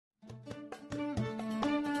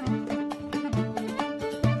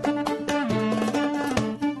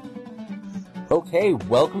Okay,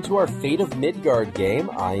 welcome to our Fate of Midgard game.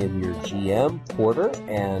 I am your GM, Porter,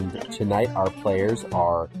 and tonight our players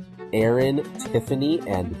are Aaron, Tiffany,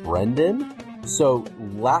 and Brendan. So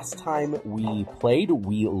last time we played,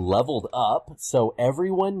 we leveled up, so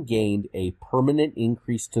everyone gained a permanent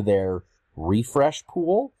increase to their refresh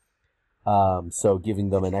pool. So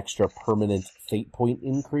giving them an extra permanent fate point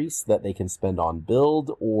increase that they can spend on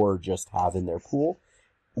build or just have in their pool.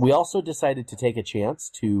 We also decided to take a chance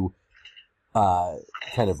to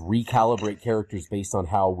kind of recalibrate characters based on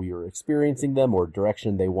how we are experiencing them or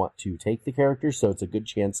direction they want to take the characters. So it's a good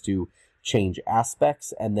chance to change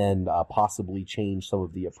aspects and then possibly change some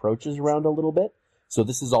of the approaches around a little bit. So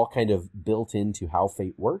this is all kind of built into how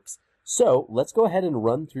Fate works. So let's go ahead and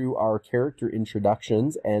run through our character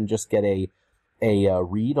introductions and just get a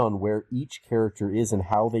read on where each character is and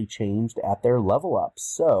how they changed at their level up.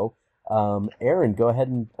 So, Aaron, go ahead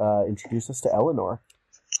and introduce us to Eleanor.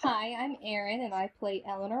 Hi, I'm Erin, and I play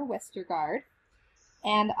Eleanor Westergaard.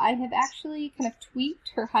 And I have actually kind of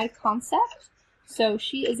tweaked her high concept. So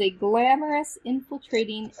she is a glamorous,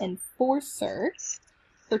 infiltrating enforcer.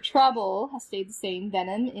 Her trouble has stayed the same,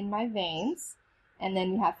 venom in my veins. And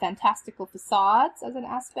then we have fantastical facades as an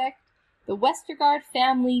aspect. The Westergaard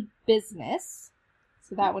family business.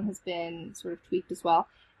 So that one has been sort of tweaked as well.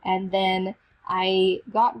 And then I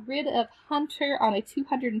got rid of Hunter on a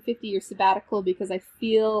 250-year sabbatical because I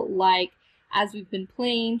feel like as we've been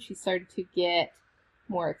playing, she started to get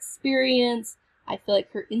more experience. I feel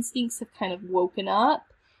like her instincts have kind of woken up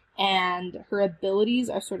and her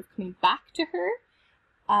abilities are sort of coming back to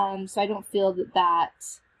her. So I don't feel that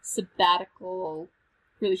sabbatical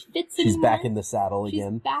really fits anymore. She's back in the saddle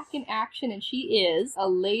again. She's back in action, and she is a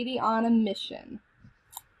lady on a mission.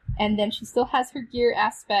 And then she still has her gear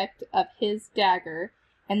aspect of his dagger.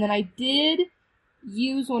 And then I did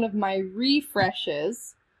use one of my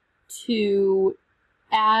refreshes to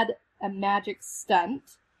add a magic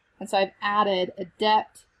stunt. And so I've added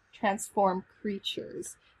Adept Transform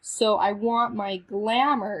Creatures. So I want my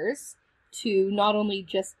glamours to not only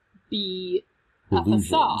just be Illusions. A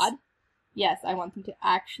facade. Yes, I want them to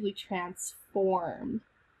actually transform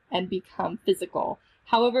and become physical.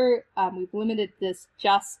 However, we've limited this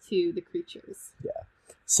just to the creatures. Yeah.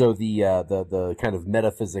 So the kind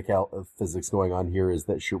of physics going on here is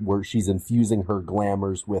that she's infusing her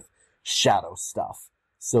glamours with shadow stuff,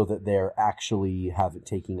 so that they're actually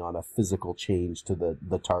taking on a physical change to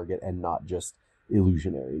the target and not just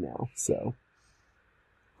illusionary now. So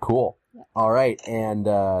cool. Yeah. All right, and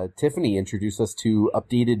Tiffany, introduce us to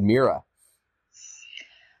updated Mira.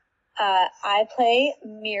 I play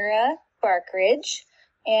Mira Barkridge.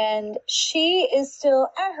 And she is still,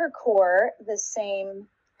 at her core, the same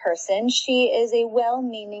person. She is a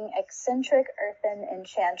well-meaning, eccentric earthen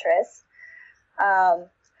enchantress.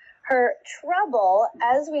 Her trouble,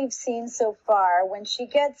 as we've seen so far, when she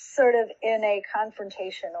gets sort of in a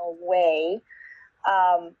confrontational way,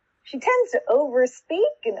 she tends to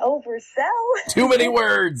overspeak and oversell. Too many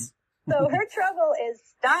words! So her trouble is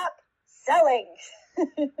stop selling.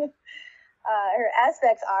 Her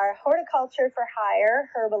aspects are horticulture for hire,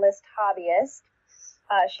 herbalist, hobbyist.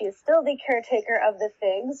 She is still the caretaker of the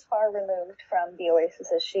figs, far removed from the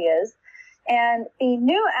oasis as she is. And the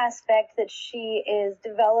new aspect that she is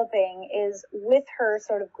developing is with her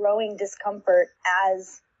sort of growing discomfort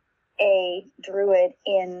as a druid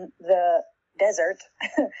in the desert,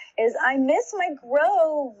 is I miss my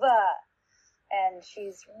grove. And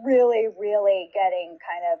she's really, really getting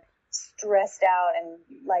kind of stressed out and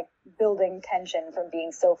like building tension from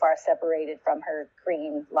being so far separated from her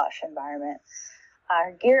green, lush environment.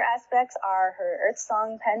 Her gear aspects are her Earth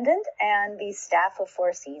Song pendant and the Staff of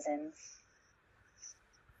Four Seasons.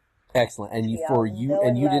 Excellent. And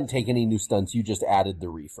you didn't take any new stunts. You just added the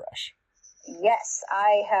refresh. Yes,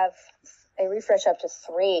 I have a refresh up to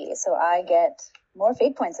 3, so I get more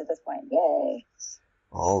fate points at this point. Yay!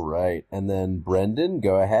 All right, and then Brendan,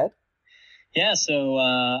 go ahead. Yeah, so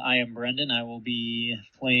I am Brendan. I will be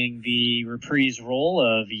playing the reprise role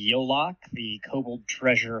of Yolok, the kobold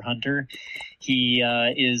treasure hunter. He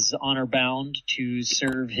is honor-bound to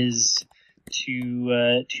serve his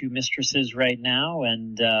two mistresses right now,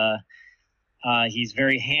 and he's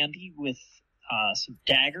very handy with some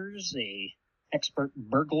daggers, a expert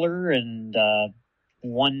burglar, and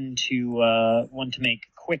one to make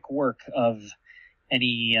quick work of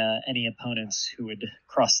any opponents who would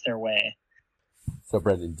cross their way. So,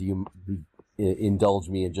 Brendan, do you indulge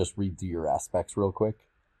me and just read through your aspects real quick?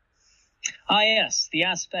 Yes, the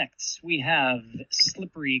aspects. We have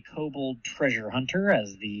Slippery Kobold Treasure Hunter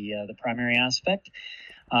as the primary aspect.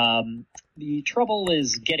 The trouble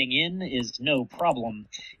is getting in is no problem.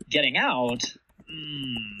 Getting out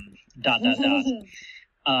Dot.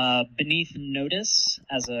 Beneath notice,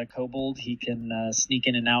 as a kobold, he can sneak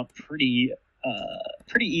in and out pretty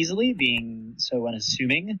easily, being so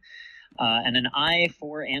unassuming. And an eye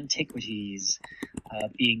for antiquities,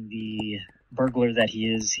 being the burglar that he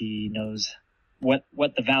is, he knows what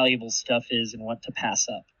the valuable stuff is and what to pass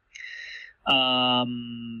up.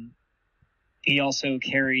 He also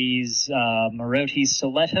carries Maroti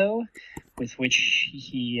Stiletto, with which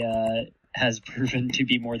he has proven to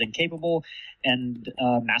be more than capable, and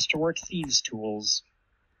Masterwork Thieves tools.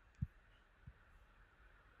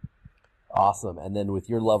 Awesome. And then with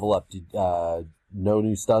your level up, no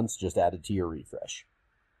new stunts, just added to your refresh.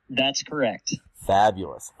 That's correct.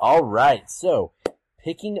 Fabulous. All right. So,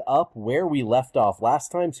 picking up where we left off last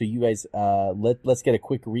time, so you guys, let's get a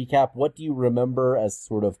quick recap. What do you remember as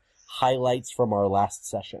sort of highlights from our last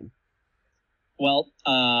session? Well,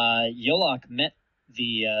 Yolok met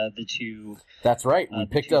the two. That's right. We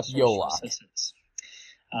picked up Yolok.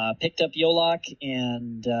 Picked up Yolok,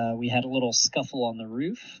 and we had a little scuffle on the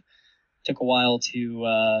roof. Took a while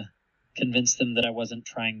to convince them that I wasn't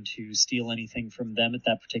trying to steal anything from them at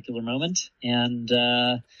that particular moment, and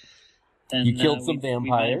then you killed some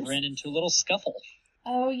vampires. We ran into a little scuffle.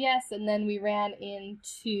 Oh yes, and then we ran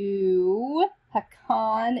into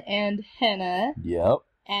Hakan and Henna. Yep.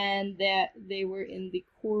 And that they were in the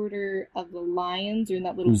quarter of the lions, or in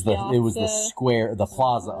that little it was the square, the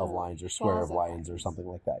plaza of lions, or square of lions, or something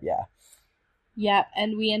like that. Yeah. Yeah,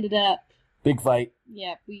 and we ended up. Big fight.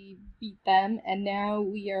 Yeah, we beat them, and now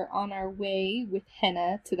we are on our way with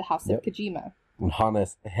Henna to the House of Kojima. And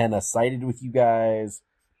Henna sided with you guys,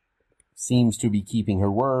 seems to be keeping her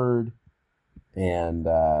word, and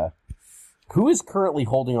who is currently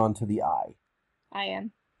holding on to the eye? I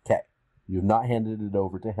am. Okay. You have not handed it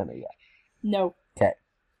over to Henna yet. No. Okay.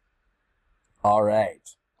 All right.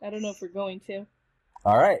 I don't know if we're going to.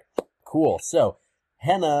 All right. Cool. So,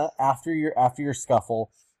 Henna, after your scuffle,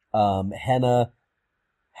 Henna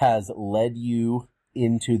has led you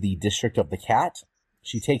into the District of the Cat.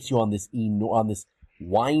 She takes you on this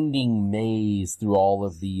winding maze through all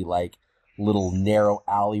of the little narrow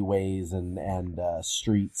alleyways and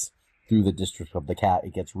streets through the District of the Cat.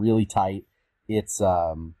 It gets really tight. It's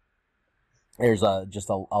there's just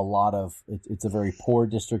a lot of it's a very poor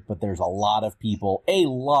district, but there's a lot of people, a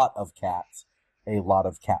lot of cats, a lot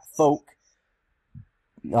of cat folk.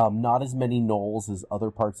 Not as many gnolls as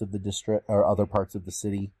other parts of the district or other parts of the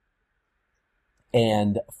city.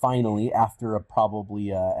 And finally, after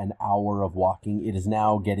probably an hour of walking, it is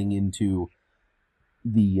now getting into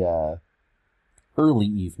the early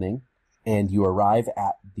evening, and you arrive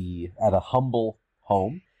at a humble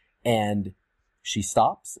home, and she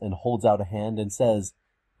stops and holds out a hand and says,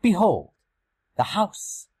 "Behold, the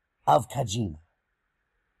House of Kojima."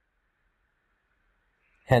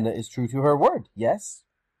 Henna is true to her word, yes?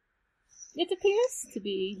 It appears to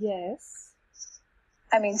be, yes.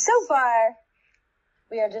 I mean, so far,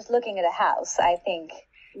 we are just looking at a house. I think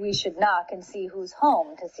we should knock and see who's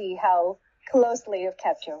home to see how closely you've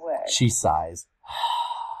kept your word. She sighs.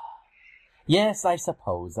 Yes, I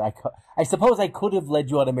suppose. I suppose I could have led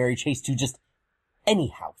you on a merry chase to just any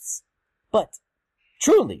house. But,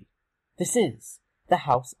 truly, this is the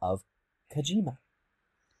House of Kojima.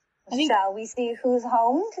 Shall we see who's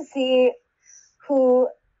home to see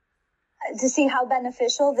how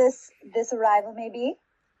beneficial this arrival may be?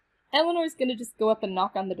 Eleanor's gonna just go up and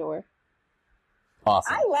knock on the door.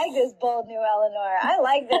 Awesome. I like this bold new Eleanor. I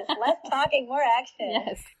like this. Less talking, more action.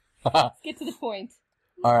 Yes. Let's get to the point.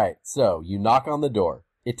 All right, so you knock on the door.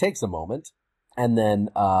 It takes a moment, and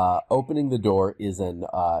then opening the door is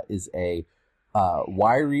a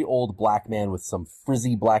wiry old black man with some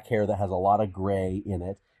frizzy black hair that has a lot of gray in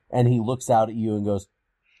it, and he looks out at you and goes,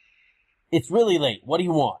 "It's really late. What do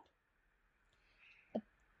you want?"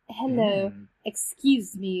 Hello.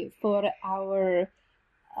 Excuse me for our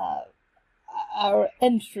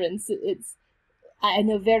entrance. I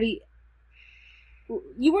know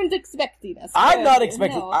you weren't expecting us. I'm not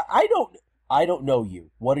expecting. No. I don't know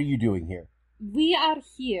you. What are you doing here? We are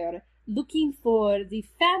here looking for the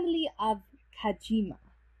family of Kojima.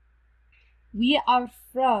 We are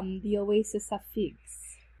from the Oasis of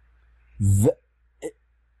Figs.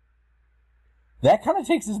 That kind of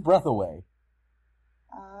takes his breath away.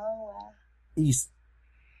 Oh,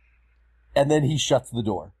 and then he shuts the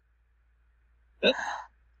door. oh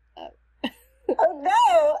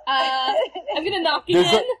no! I'm gonna knock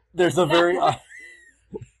again. There's a very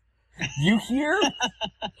you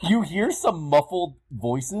hear some muffled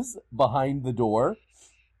voices behind the door,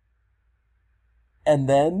 and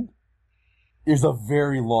then there's a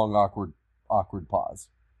very long awkward pause.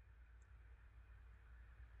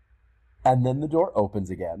 And then the door opens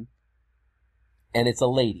again, and it's a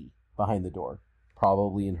lady behind the door,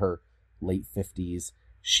 probably in her late 50s.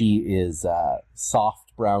 She is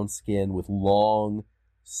soft brown skin with long,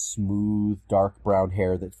 smooth, dark brown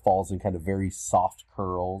hair that falls in kind of very soft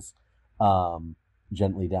curls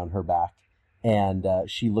gently down her back. And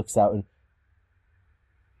she looks out and,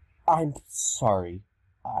 I'm sorry.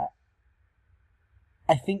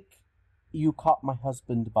 I think you caught my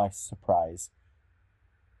husband by surprise.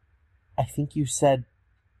 I think you said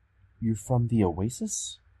you're from the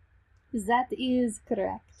Oasis? That is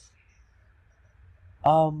correct.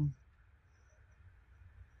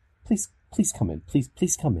 Please come in.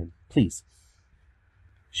 Please come in. Please.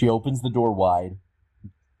 She opens the door wide,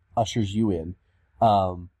 ushers you in.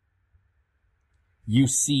 You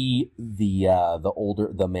see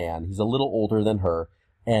the man. He's a little older than her,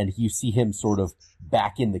 and you see him sort of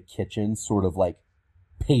back in the kitchen, sort of like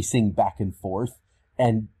pacing back and forth,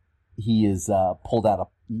 and he is pulled out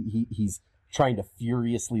he's trying to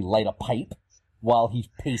furiously light a pipe while he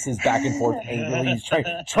paces back and forth angrily. He's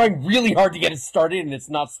trying really hard to get it started, and it's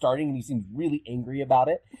not starting, and he seems really angry about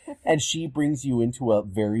it. And she brings you into a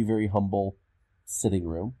very, very humble sitting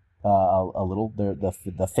room,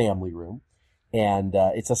 the family room. And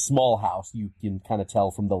it's a small house. You can kind of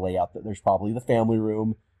tell from the layout that there's probably the family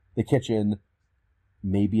room, the kitchen,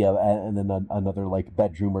 maybe and then another like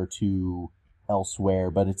bedroom or two elsewhere.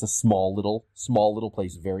 But it's a small little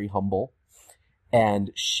place, very humble.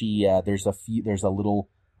 And she there's a little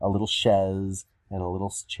chaise and a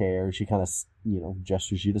little chair. She kind of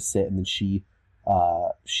gestures you to sit, and then she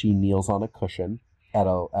kneels on a cushion at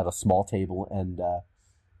a small table, and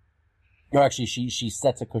no, actually she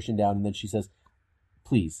sets a cushion down, and then she says,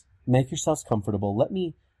 "Please make yourselves comfortable. Let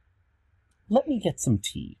me get some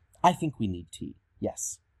tea. I think we need tea.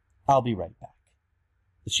 Yes, I'll be right back."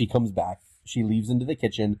 She comes back. She leaves into the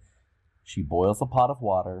kitchen. She boils a pot of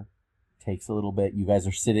water. Takes a little bit. You guys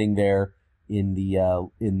are sitting there in the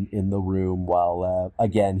in the room while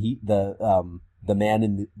again the man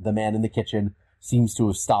in the kitchen seems to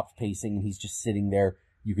have stopped pacing, and he's just sitting there.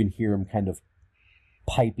 You can hear him kind of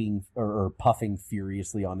piping or puffing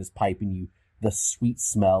furiously on his pipe, and the sweet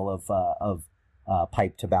smell of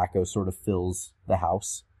pipe tobacco sort of fills the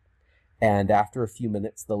house. And after a few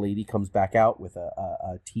minutes, the lady comes back out with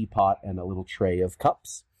a teapot and a little tray of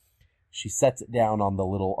cups. She sets it down on a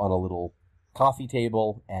little coffee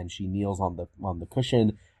table, and she kneels on the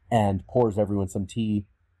cushion and pours everyone some tea,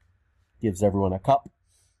 gives everyone a cup.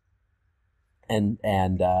 And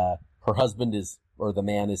her husband the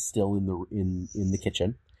man is still in the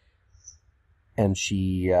kitchen. And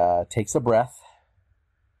she takes a breath,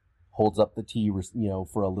 holds up the tea,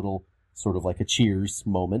 for a little sort of like a cheers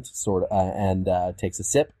moment, and takes a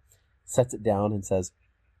sip, sets it down, and says,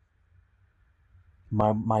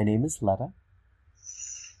 My name is Letta.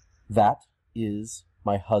 That is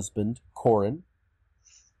my husband, Corin.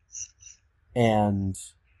 And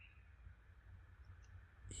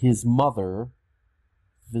his mother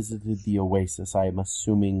visited the Oasis. I am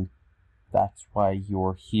assuming that's why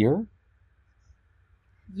you're here?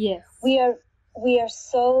 Yes. We are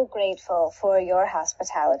so grateful for your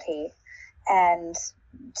hospitality, and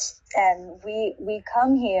we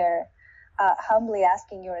come here humbly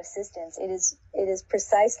asking your assistance. It is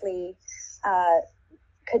precisely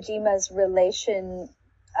Kojima's relation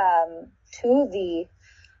to the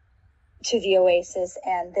Oasis,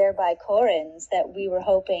 and thereby Corin's, that we were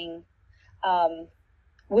hoping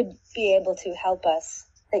would be able to help us.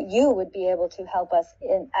 That you would be able to help us.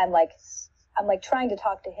 I'm trying to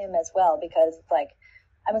talk to him as well, because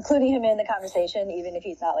I'm including him in the conversation, even if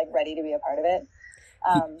he's not ready to be a part of it.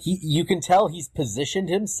 You can tell he's positioned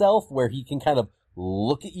himself where he can kind of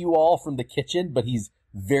look at you all from the kitchen, but he's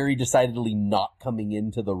very decidedly not coming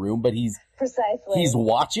into the room. But he's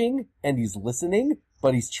watching and he's listening,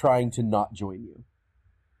 but he's trying to not join you.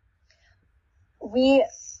 We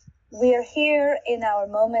are here in our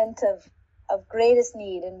moment of greatest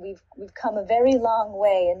need, and we've come a very long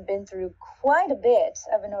way and been through quite a bit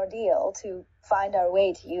of an ordeal to find our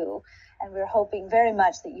way to you, and we're hoping very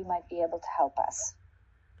much that you might be able to help us.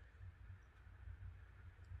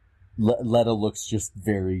 Letta looks just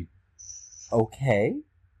very okay.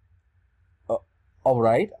 All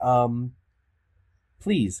right.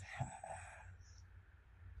 Please.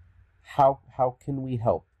 How can we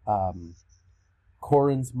help?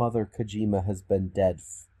 Corin's mother, Kojima, has been dead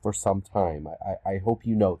for some time. I hope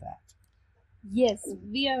you know that. Yes,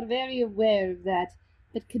 we are very aware of that,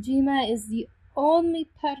 but Kojima is the only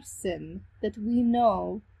person that we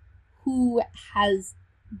know who has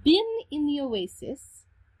been in the Oasis,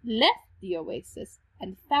 left the Oasis,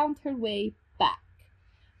 and found her way back.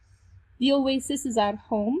 The Oasis is our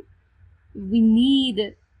home. We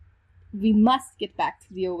must get back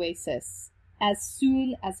to the Oasis as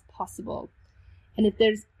soon as possible. And if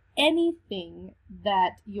there's anything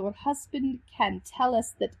that your husband can tell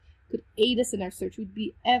us that could aid us in our search, we'd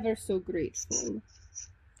be ever so grateful.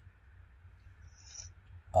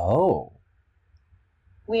 Oh.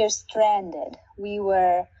 We are stranded. We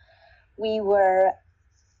were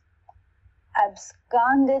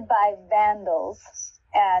absconded by vandals,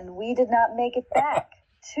 and we did not make it back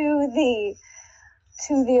to the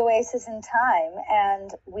Oasis in time,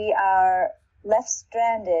 and we are left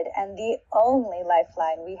stranded, and the only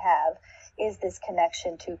lifeline we have is this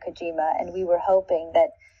connection to Kojima, and we were hoping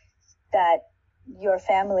that your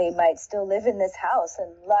family might still live in this house,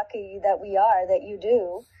 and lucky that we are that you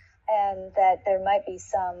do, and that there might be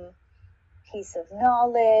some piece of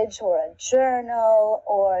knowledge or a journal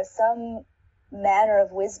or some manner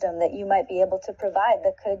of wisdom that you might be able to provide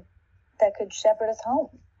that could shepherd us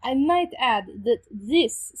home. I might add that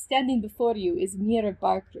this standing before you is Mira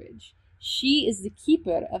Barkridge. She is the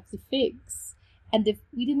keeper of the figs, and if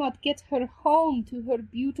we do not get her home to her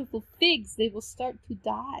beautiful figs, they will start to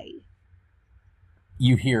die.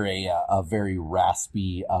 You hear a very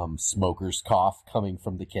raspy smoker's cough coming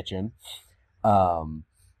from the kitchen.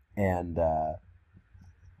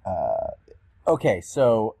 Okay,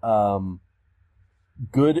 so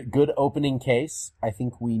good opening case. I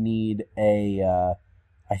think we need a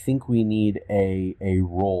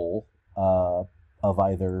roll of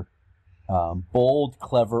either bold,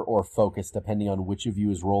 clever, or focus, depending on which of you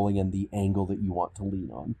is rolling and the angle that you want to lean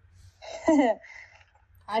on.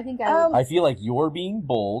 I think I feel like you're being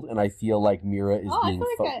bold, and I feel like Mira is being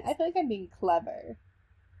focused. I feel like I'm being clever.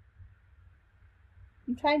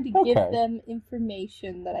 I'm trying to give them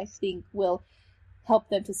information that I think will help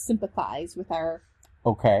them to sympathize with our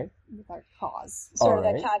cause. Sort of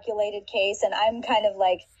a calculated case, and I'm kind of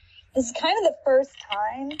like, this is kind of the first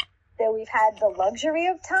time that we've had the luxury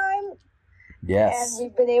of time. Yes. And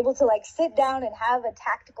we've been able to like sit down and have a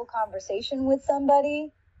tactical conversation with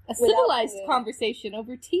somebody. A civilized conversation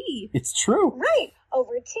over tea. It's true. Right.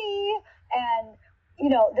 Over tea. And,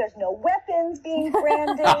 there's no weapons being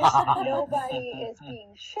brandished. Nobody is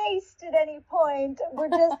being chased at any point.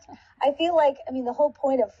 I feel like, the whole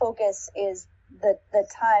point of focus is the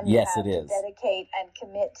time you have to dedicate and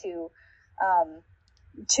commit to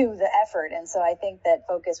the effort. And so I think that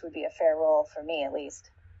focus would be a fair roll for me, at least.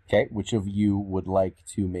 Okay. Which of you would like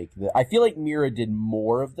to make I feel like Mira did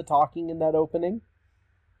more of the talking in that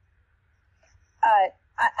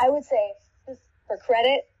I would say, just for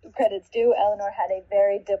credit's due, Eleanor had a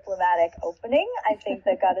very diplomatic opening. I think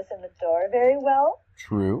that got us in the door very well.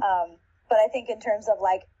 True. But I think in terms of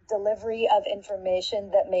like delivery of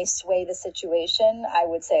information that may sway the situation, I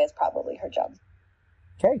would say is probably her job.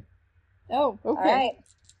 Okay. Oh, okay. All right.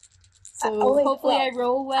 So hopefully I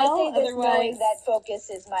roll well. I say this knowing that focus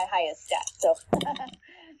is my highest stat. So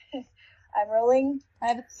I'm rolling. I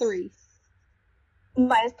have a 3.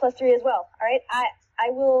 Minus +3 as well. All right.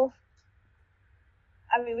 I will.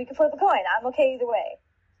 We can flip a coin. I'm okay either way.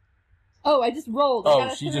 Oh, I just rolled. I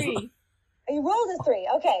got a 3. You rolled a 3.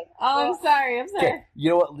 Okay. Oh, I'm sorry. Okay. You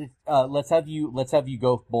know what? Let's have you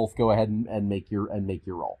both go ahead and make your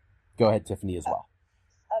roll. Go ahead, Tiffany, as well.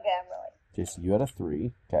 Okay, I'm rolling. Okay, so you had a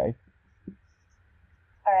 3. Okay.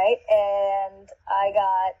 All right, and I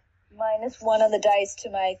got -1 on the dice to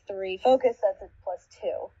my 3 focus. That's a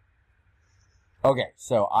 +2. Okay,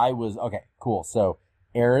 so cool. So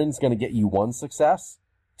Aaron's going to get you 1 success.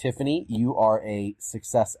 Tiffany, you are a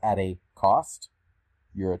success at a cost.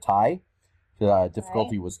 You're a tie. The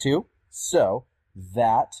difficulty was 2. So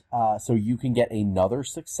so you can get another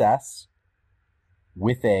success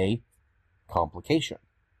with a complication.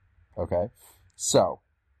 Okay. So,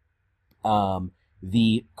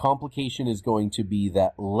 the complication is going to be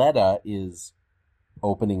that Letta is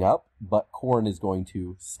opening up, but Corn is going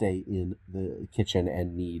to stay in the kitchen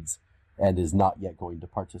and is not yet going to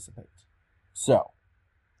participate. So,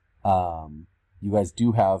 you guys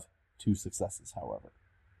do have 2 successes, however.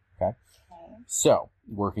 Okay. So,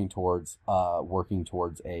 working towards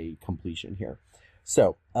a completion here.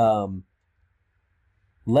 So,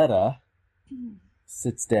 Letta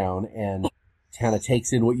sits down and kind of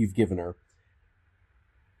takes in what you've given her.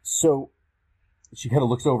 So she kind of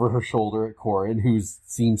looks over her shoulder at Corin, who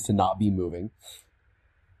seems to not be moving.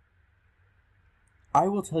 I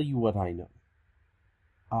will tell you what I know.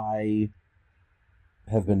 I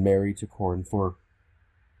have been married to Corin for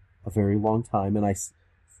a very long time, and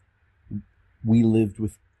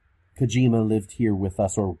Kojima lived here with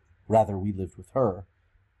us, or rather we lived with her.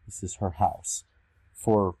 This is her house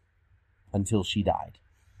until she died.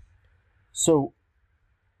 So,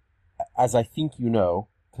 as I think you know,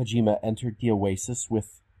 Kojima entered the Oasis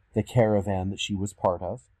with the caravan that she was part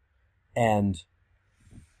of, and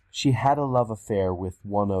she had a love affair with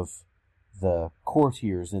one of the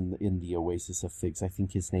courtiers in the Oasis of Figs. I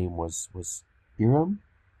think his name was Iram,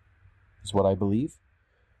 is what I believe.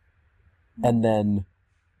 And then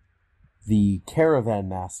the caravan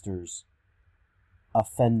masters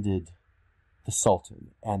offended the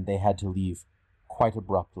Sultan, and they had to leave quite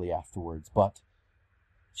abruptly afterwards. But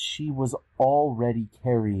she was already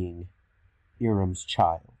carrying Iram's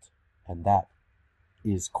child, and that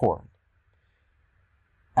is Corin.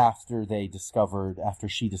 After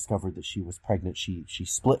she discovered that she was pregnant, she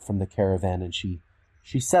split from the caravan, and she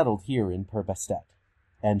settled here in Perbestet,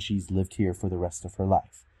 and she's lived here for the rest of her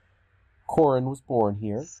life. Corin was born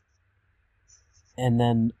here, and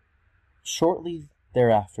then shortly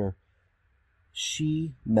thereafter,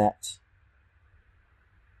 she met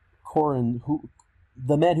Corin,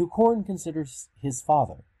 the man who Corin considers his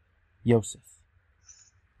father, Yosef.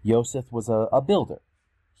 Yosef was a builder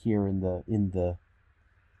here in the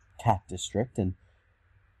Cat District, and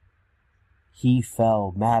he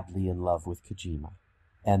fell madly in love with Kojima.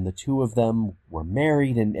 And the two of them were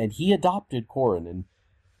married, and he adopted Corin, and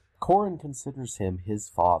Corin considers him his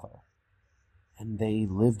father. And they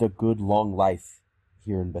lived a good long life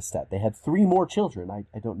here in Bastet. They had 3 more children.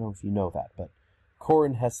 I don't know if you know that, but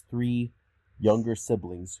Corin has 3 younger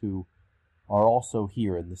siblings who are also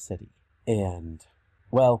here in the city. And,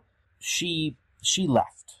 well, she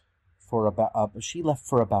left for about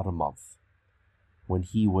a month when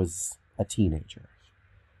he was a teenager.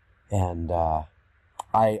 And I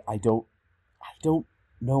don't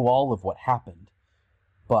know all of what happened,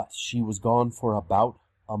 but she was gone for about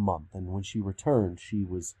a month, and when she returned, she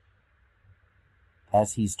was,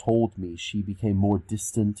 as he's told me, she became more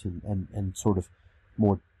distant and sort of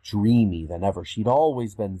more dreamy than ever. She'd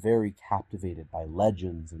always been very captivated by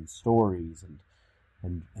legends and stories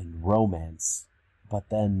and romance, but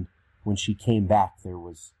then when she came back,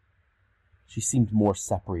 she seemed more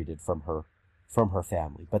separated from her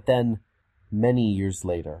family. But then, many years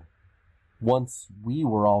later, once we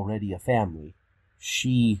were already a family,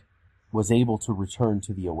 she was able to return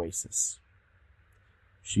to the Oasis.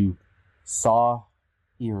 She saw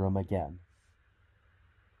Iram again.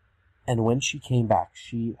 And when she came back,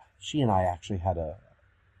 she and I actually had a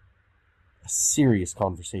serious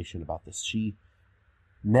conversation about this. She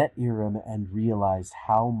met Iram and realized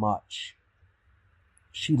how much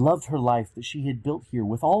she loved her life that she had built here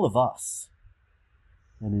with all of us.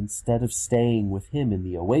 And instead of staying with him in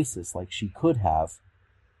the Oasis like she could have,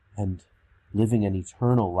 and living an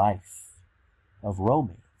eternal life of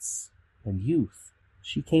romance and youth,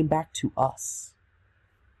 she came back to us.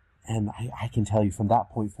 And I can tell you from that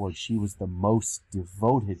point forward, she was the most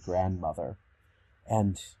devoted grandmother.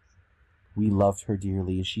 And we loved her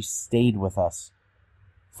dearly, and she stayed with us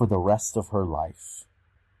for the rest of her life.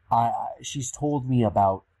 She's told me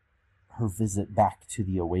about her visit back to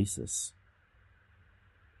the Oasis.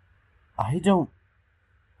 I don't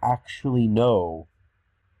actually know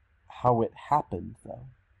how it happened, though.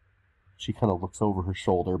 She kind of looks over her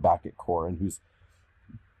shoulder back at Corin, who's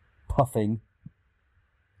puffing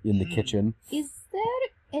in the kitchen. Is there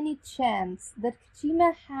any chance that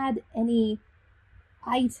Kojima had any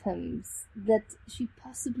items that she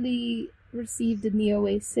possibly received in the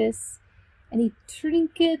Oasis? Any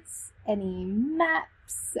trinkets? Any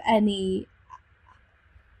maps? Any...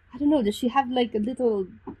 I don't know, does she have like a little,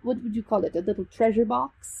 what would you call it, a little treasure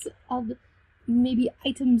box of maybe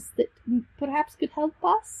items that perhaps could help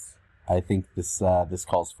us? I think this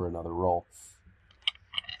calls for another roll.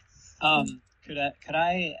 Could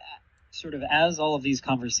I sort of, as all of these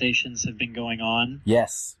conversations have been going on?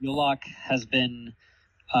 Yes. Yolok has been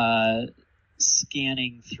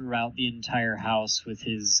scanning throughout the entire house with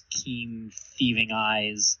his keen, thieving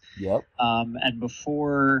eyes. Yep. And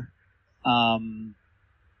before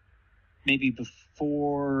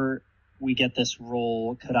we get this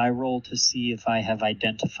roll, could I roll to see if I have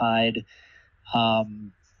identified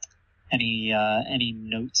any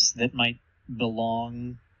notes that might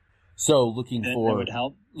belong? So looking that for would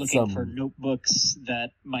help. Looking for notebooks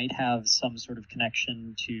that might have some sort of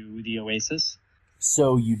connection to the Oasis.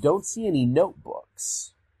 So you don't see any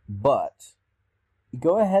notebooks, but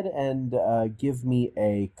go ahead and give me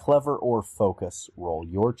a clever or focus roll,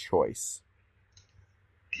 your choice.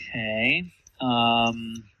 Okay.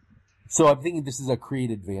 So I'm thinking this is a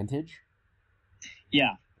create advantage?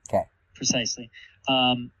 Yeah. Okay. Precisely.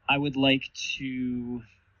 I would like to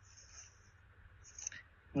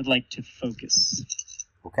focus.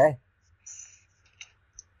 Okay.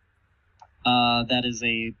 That is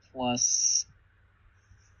a +1.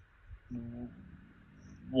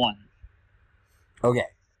 Okay,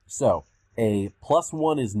 so a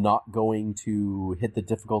 +1 is not going to hit the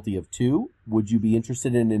difficulty of 2. Would you be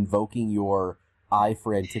interested in invoking your eye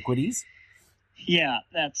for antiquities? Yeah,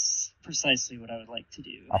 that's precisely what I would like to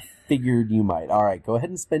do. I figured you might. All right, go ahead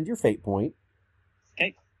and spend your fate point.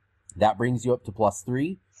 Okay. That brings you up to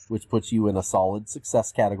 +3, which puts you in a solid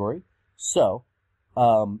success category. So,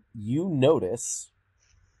 you notice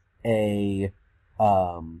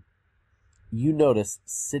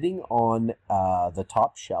sitting on the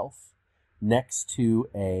top shelf next to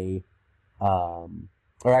there's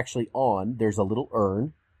a little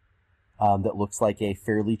urn that looks like a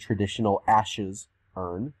fairly traditional ashes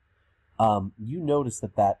urn. You notice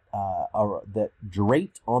that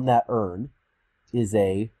draped on that urn is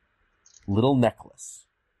a little necklace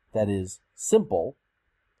that is simple,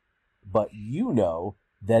 but you know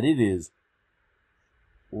that it is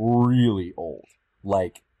really old.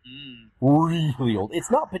 Like, really old.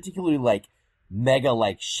 It's not particularly, like, mega,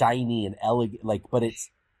 like, shiny and elegant, like, but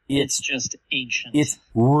it's just ancient. It's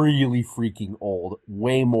really freaking old.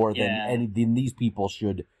 Way more than these people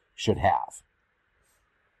should have.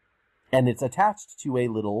 And it's attached to a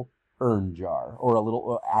little urn jar, or a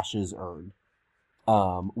little ashes urn.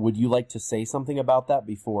 Would you like to say something about that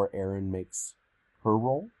before Erin makes her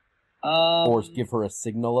roll? Or give her a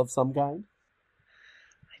signal of some kind?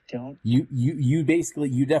 I don't. You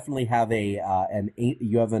definitely have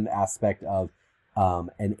an aspect of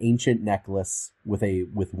an ancient necklace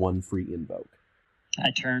with one free invoke.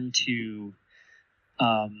 I turn to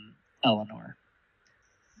Eleanor.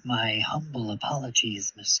 My humble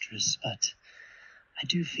apologies, mistress, but I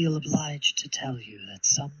do feel obliged to tell you that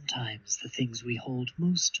sometimes the things we hold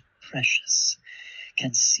most precious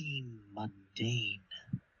can seem mundane.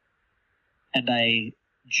 And I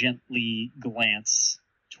gently glance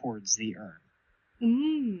towards the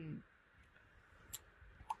urn.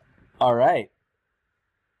 All right.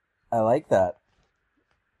 I like that.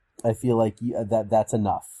 I feel like that's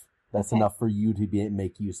enough. That's enough for you to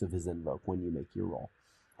make use of his invoke when you make your roll.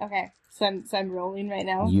 Okay, so I'm rolling right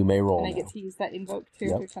now. You may roll. And I now. get to use that invoke too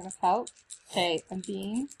to kind of help. Okay, I'm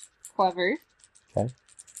being clever. Okay.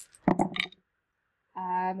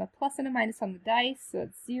 A plus and a minus on the dice, so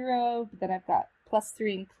it's 0. But then I've got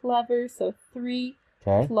 +3 in clever, so 3.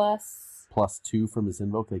 Okay. +2 from his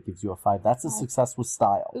invoke, that gives you a 5. That's a success with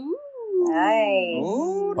style. Ooh. Nice.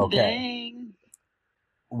 Ooh, okay. Dang.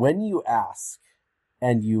 When you ask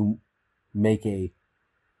and you make a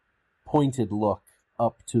pointed look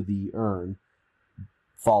up to the urn,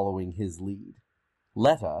 following his lead,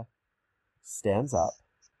 Letta stands up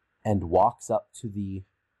and walks up to the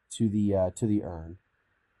urn,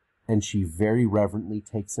 and she very reverently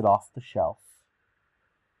takes it off the shelf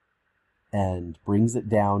and brings it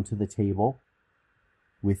down to the table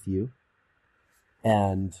with you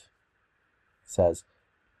and says,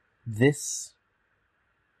 This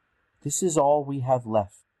is all we have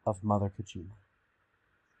left of Mother Kojima.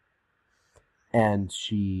 And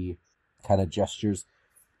she kind of gestures.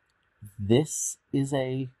 This is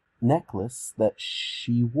a necklace that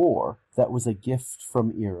she wore that was a gift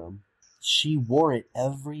from Iram. She wore it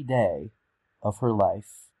every day of her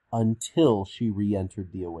life until she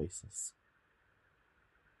re-entered the Oasis.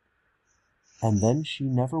 And then she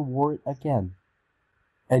never wore it again.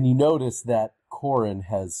 And you notice that Corin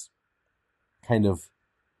has kind of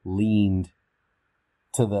leaned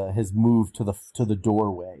has moved to the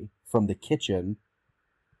doorway from the kitchen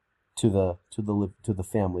to the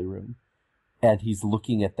family room, and he's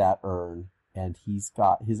looking at that urn, and his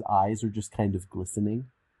eyes are just kind of glistening,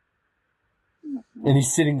 and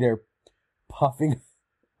he's sitting there puffing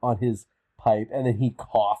on his pipe, and then he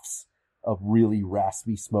coughs a really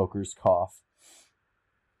raspy smoker's cough,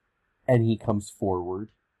 and he comes forward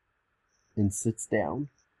and sits down,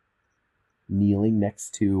 kneeling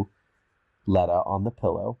next to Letta on the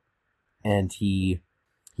pillow, and he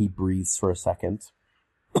breathes for a second.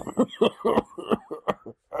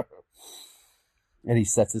 And he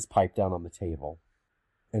sets his pipe down on the table,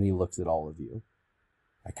 and he looks at all of you.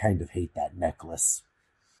 I kind of hate that necklace.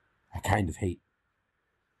 I kind of hate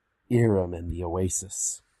Iram and the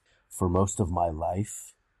Oasis. For most of my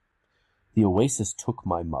life, the Oasis took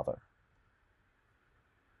my mother.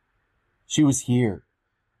 She was here,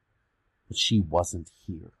 but she wasn't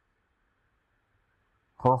here.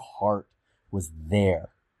 Her heart was there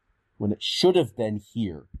when it should have been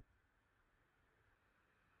here.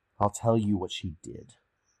 I'll tell you what she did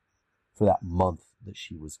for that month that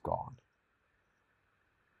she was gone.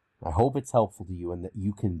 I hope it's helpful to you and that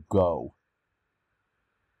you can go.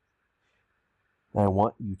 And I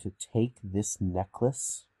want you to take this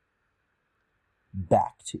necklace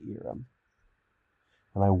back to Iram.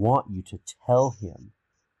 And I want you to tell him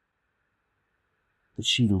that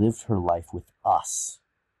she lived her life with us.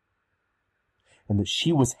 And that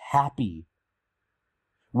she was happy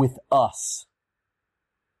with us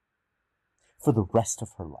for the rest of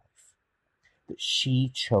her life. That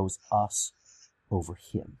she chose us over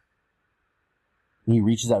him. And he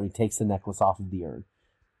reaches out and he takes the necklace off of the urn.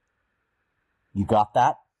 You got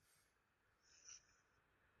that?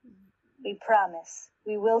 We promise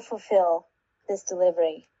we will fulfill this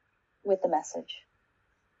delivery with the message.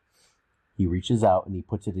 He reaches out and he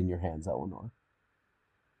puts it in your hands, Eleanor.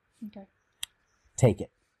 Okay. Take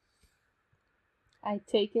it. I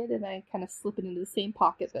take it and I kind of slip it into the same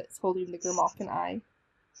pocket that's holding the Grimmalkin eye.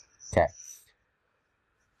 Okay.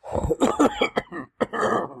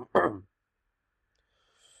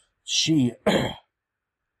 She'd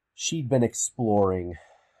been exploring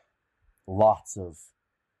lots of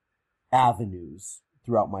avenues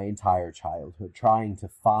throughout my entire childhood, trying to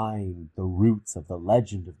find the roots of the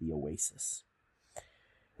legend of the Oasis.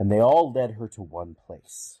 And they all led her to one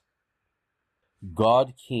place.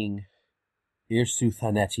 God King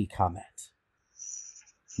Irsuthaneti Kamet.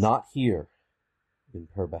 Not here in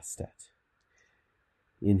Purbestet.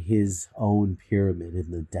 In his own pyramid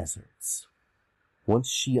in the deserts. Once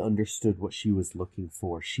she understood what she was looking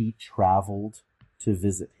for, she traveled to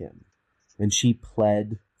visit him, and she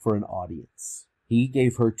pled for an audience. He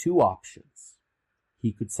gave her two options.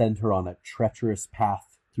 He could send her on a treacherous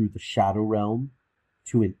path through the Shadow Realm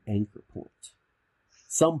to an anchor point.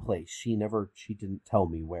 Someplace, she didn't tell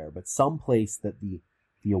me where, but someplace that the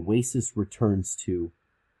Oasis returns to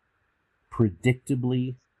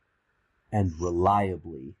predictably and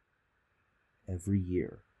reliably every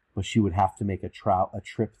year. But she would have to make a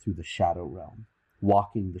trip through the Shadow Realm,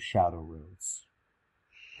 walking the Shadow Roads.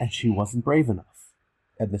 And she wasn't brave enough.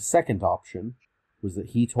 And the second option was that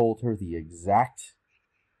he told her the exact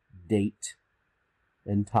date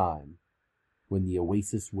and time when the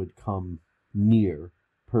Oasis would come near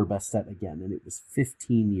Purbestet again, and it was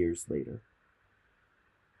 15 years later.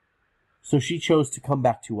 So she chose to come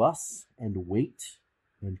back to us and wait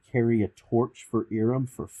and carry a torch for Iram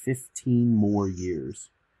for 15 more years.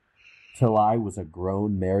 Till I was a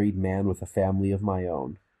grown married man with a family of my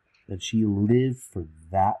own. And she lived for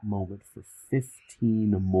that moment for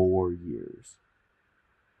 15 more years.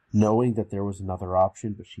 Knowing that there was another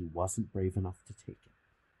option, but she wasn't brave enough to take it.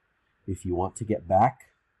 If you want to get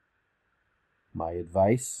back, my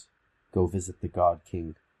advice, go visit the God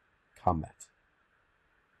King Kamet.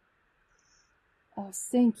 Oh,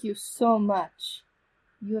 thank you so much.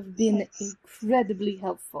 You have been incredibly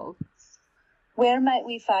helpful. Where might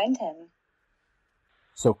we find him?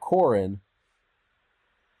 So Corin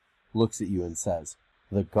looks at you and says,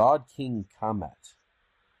 the God King Kamet,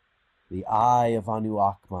 the Eye of Anu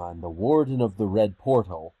Akman, the Warden of the Red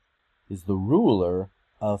Portal, is the ruler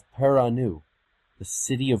of Peranu, the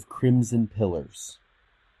city of Crimson Pillars.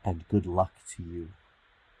 And good luck to you.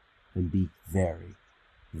 And be very,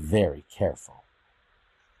 very careful.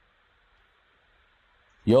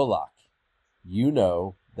 Yolak, you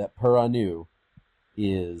know that Peranu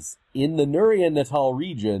is in the Nuria Natal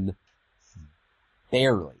region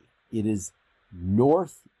barely. It is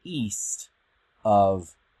northeast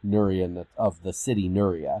of of the city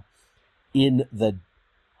Nuria, in the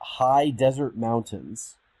high desert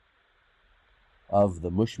mountains of the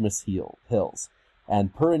Mushmus Hills.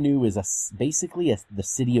 And Peranu is basically the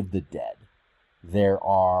city of the dead. There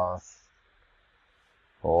are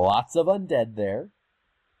lots of undead there.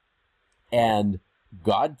 And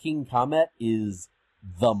God King Kamet is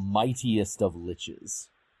the mightiest of liches.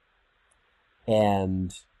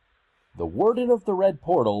 And the Warden of the Red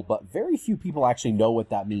Portal, but very few people actually know what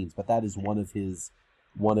that means, but that is one of his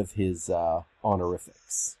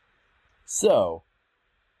honorifics. So,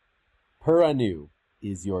 Peranu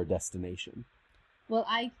is your destination. Well,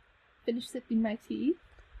 I finished sipping my tea,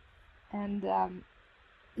 and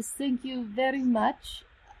thank you very much.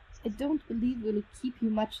 I don't believe we'll keep you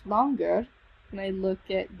much longer. And I look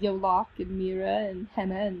at Yolak and Mira and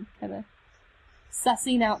Henna and kind of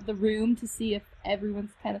sussing out the room to see if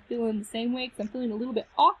everyone's kind of feeling the same way, because I'm feeling a little bit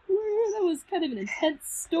awkward. That was kind of an intense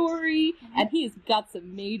story, and he has got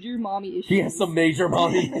some major mommy issues. He has some major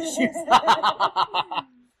mommy issues.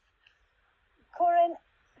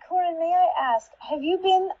 Corin, may I ask, have you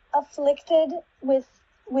been afflicted with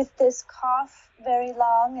this cough very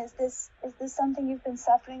long? Is this something you've been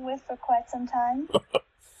suffering with for quite some time?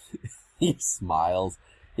 He smiles.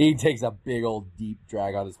 He takes a big old deep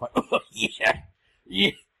drag on his pipe.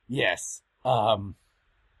 Yes.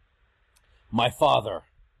 My father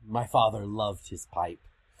loved his pipe.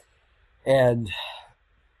 And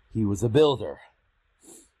he was a builder.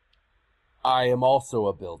 I am also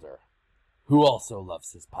a builder, who also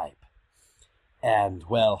loves his pipe. And,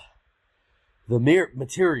 well, the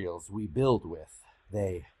materials we build with,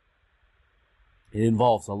 it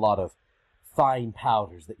involves a lot of fine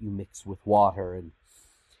powders that you mix with water, and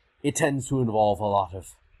it tends to involve a lot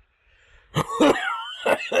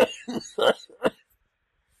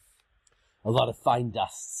of fine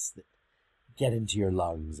dusts that get into your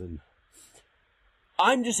lungs, and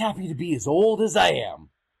I'm just happy to be as old as I am.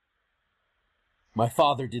 My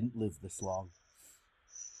father didn't live this long.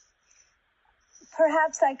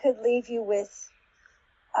 Perhaps I could leave you with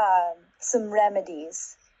some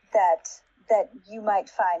remedies that you might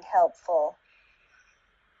find helpful.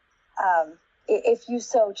 If you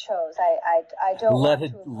so chose. I don't want to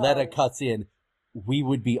oppose. Letta cuts in. We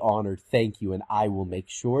would be honored, thank you, and I will make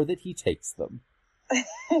sure that he takes them.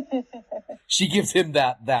 She gives him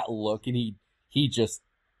that look, and he just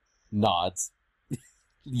nods.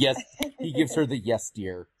 Yes, he gives her the yes,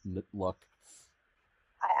 dear look.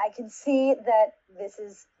 I can see that this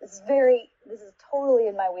is totally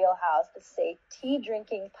in my wheelhouse. This is a tea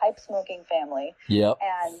drinking, pipe smoking family. Yep.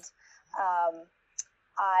 And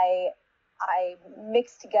I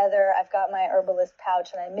mix together. I've got my herbalist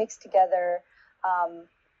pouch, and I mix together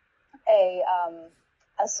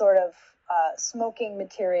a sort of smoking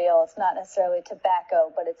material. It's not necessarily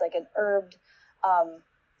tobacco, but it's like an herbed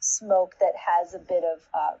smoke that has a bit of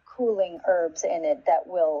cooling herbs in it that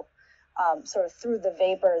will sort of through the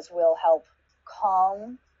vapors will help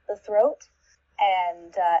calm the throat.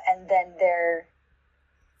 And then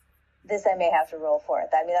this I may have to roll for it.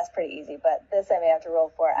 I mean, that's pretty easy, but this I may have to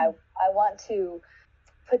roll for. I want to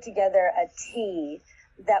put together a tea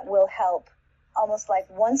that will help, almost like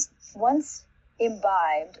once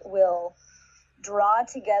imbibed, will draw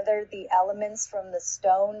together the elements from the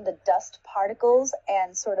stone, the dust particles,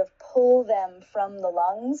 and sort of pull them from the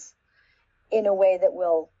lungs in a way that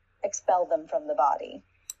will expel them from the body.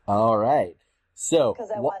 All right. So, because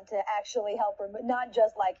I want to actually help not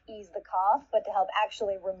just like ease the cough, but to help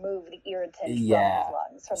actually remove the irritant from his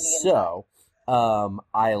lungs, from the inside. So,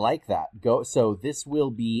 I like that. So this will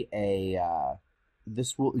be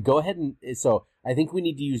go ahead and, so I think we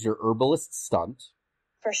need to use your herbalist stunt.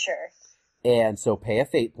 For sure. And so pay a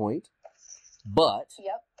fate point, but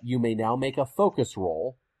yep. You may now make a focus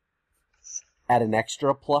roll at an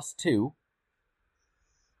extra +2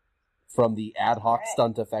 from the ad hoc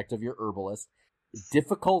stunt effect of your herbalist.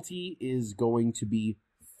 Difficulty is going to be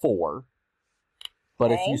 4,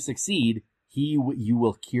 but if you succeed, you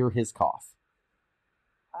will cure his cough.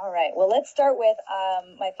 All right. Well, let's start with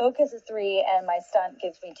my focus is 3 and my stunt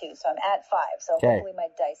gives me 2, so I'm at 5. So hopefully my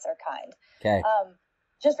dice are kind. Okay.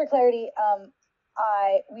 Just for clarity,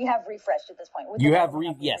 we have refreshed at this point. You have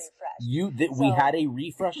yes. We had a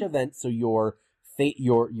refresh event, so your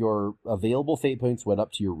available fate points went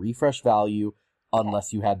up to your refresh value,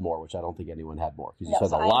 unless you had more, which I don't think anyone had more because you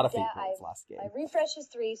spent a lot of fate points last game. My refresh is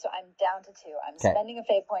 3, so I'm down to 2. I'm spending a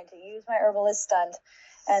fate point to use my herbalist stunt,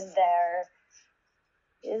 and there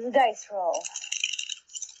is a dice roll.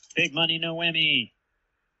 Big money, no whammy.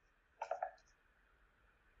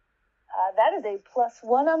 That is a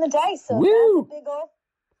 +1 on the dice, so Woo! That's a big old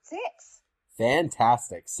 6.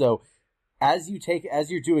 Fantastic. So as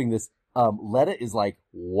you're doing this, Letta is like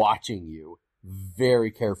watching you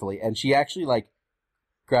very carefully, and she actually like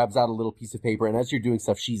grabs out a little piece of paper, and as you're doing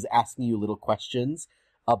stuff, she's asking you little questions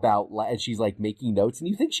about, and she's like making notes, and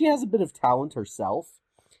you think she has a bit of talent herself,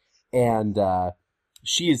 and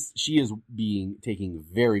she is taking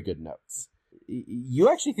very good notes. You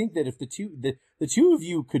actually think that if the two of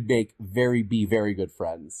you could be very good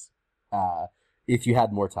friends, if you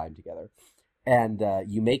had more time together, and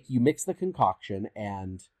you mix the concoction,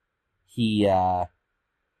 and he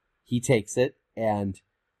takes it and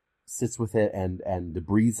sits with it and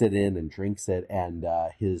breathes it in and drinks it, and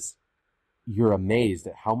you're amazed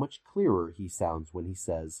at how much clearer he sounds when he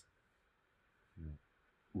says,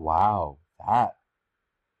 "Wow, that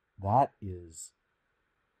is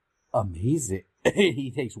amazing." He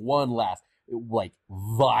takes one last, like,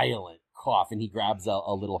 violent cough, and he grabs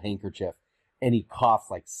a little handkerchief, and he coughs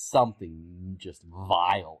like something just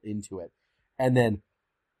vile into it. And then,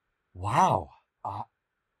 wow,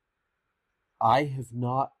 I have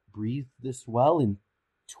not breathed this well in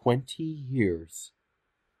 20 years.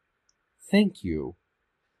 Thank you.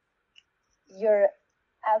 You're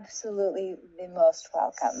absolutely the most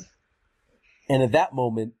welcome. And at that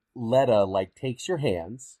moment, Letta, like, takes your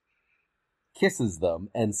hands, kisses them,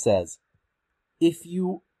 and says, if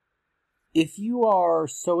you are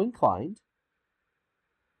so inclined,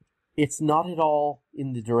 It's not at all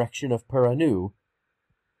in the direction of Peranu,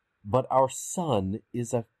 but our son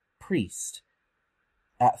is a priest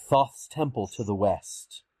at Thoth's temple to the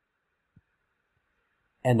west.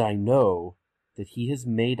 And I know that he has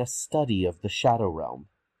made a study of the Shadow Realm,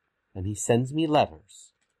 and he sends me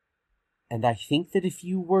letters. And I think that if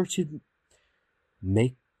you were to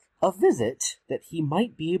make a visit, that he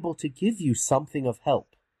might be able to give you something of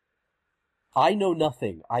help. I know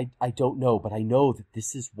nothing. I don't know, but I know that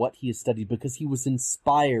this is what he has studied because he was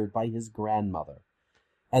inspired by his grandmother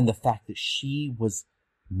and the fact that she was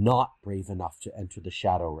not brave enough to enter the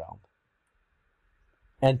Shadow Realm.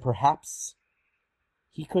 And perhaps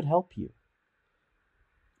he could help you.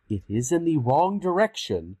 It is in the wrong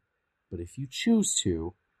direction, but if you choose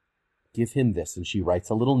to, give him this. And she writes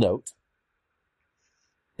a little note,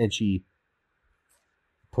 and she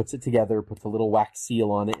puts it together, puts a little wax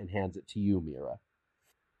seal on it, and hands it to you, Mira.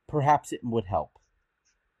 Perhaps it would help.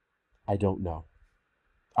 I don't know.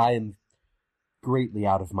 I am greatly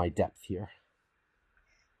out of my depth here.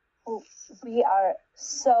 We are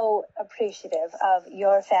so appreciative of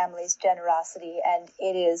your family's generosity, and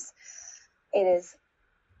it is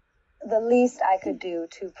the least I could do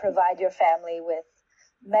to provide your family with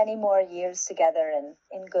many more years together and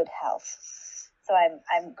in good health. So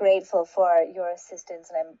I'm grateful for your assistance,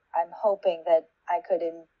 and I'm hoping that I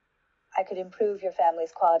could improve your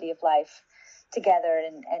family's quality of life together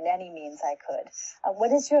in any means I could.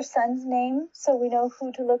 What is your son's name, so we know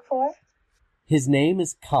who to look for? His name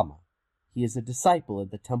is Kama. He is a disciple at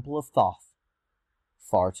the Temple of Thoth,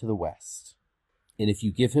 far to the west. And if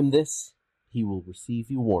you give him this, he will receive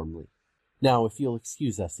you warmly. Now, if you'll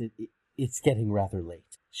excuse us, it's getting rather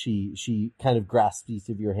late. She kind of grasps each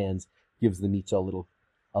of your hands, gives them each a little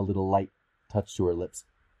light touch to her lips.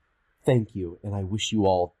 Thank you, and I wish you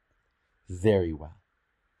all very well.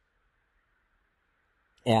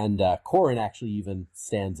 And Corin actually even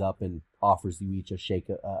stands up and offers you each a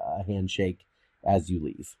handshake as you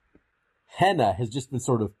leave. Henna has just been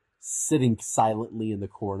sort of sitting silently in the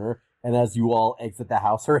corner, and as you all exit the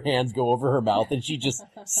house, her hands go over her mouth, and she just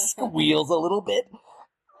squeals a little bit.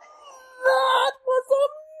 That was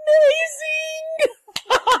amazing!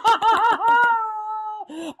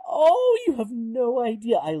 Oh, you have no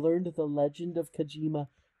idea. I learned the legend of Kojima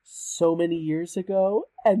so many years ago,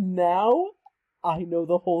 and now I know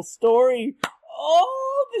the whole story.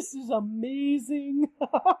 Oh, this is amazing.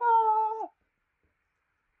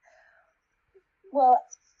 Well,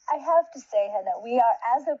 I have to say, Henna, we are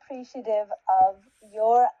as appreciative of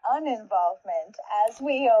your uninvolvement as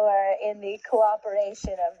we are in the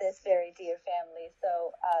cooperation of this very dear family.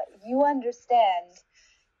 So you understand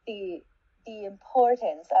the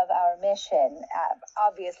importance of our mission,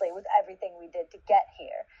 obviously, with everything we did to get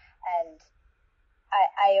here. And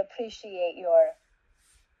I appreciate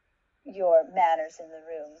your manners in the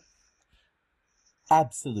room.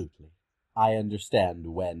 Absolutely. I understand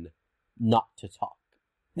when not to talk.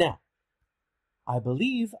 Now, I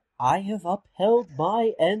believe I have upheld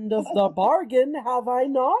my end of the bargain, have I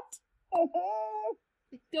not?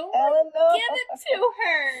 Don't Eleanor. give it to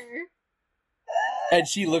her! And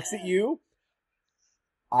she looks at you.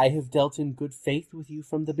 I have dealt in good faith with you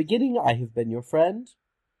from the beginning. I have been your friend.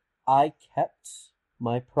 I kept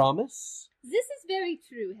my promise. This is very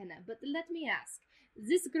true, Henna, but let me ask.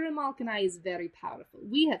 This Grimalkani is very powerful.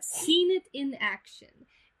 We have seen it in action.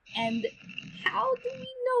 And how do we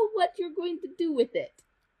know what you're going to do with it?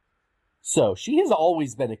 So, she has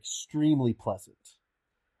always been extremely pleasant.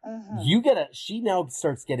 Mm-hmm. She now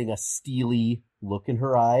starts getting a steely look in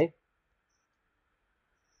her eye.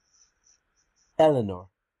 Eleanor,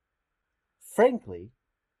 frankly,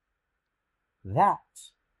 that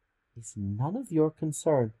is none of your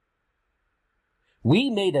concern. We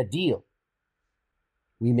made a deal.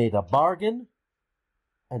 We made a bargain,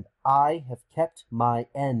 and I have kept my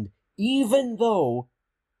end, even though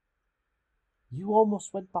you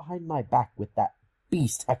almost went behind my back with that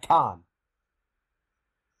beast Hakan.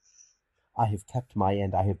 I have kept my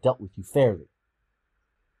end. I have dealt with you fairly.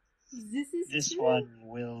 This one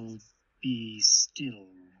will be still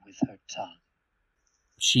with her tongue.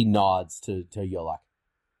 She nods to Yolak.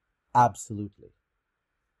 Absolutely.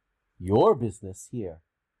 Your business here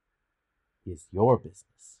is your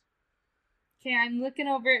business. Okay, I'm looking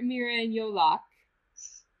over at Mira and Yolak.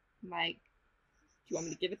 I'm like, do you want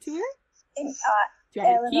me to give it to her? Do you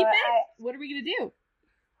want me to keep it? What are we going to do?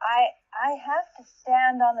 I have to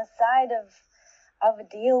stand on the side of a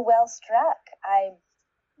deal well struck.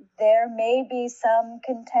 There may be some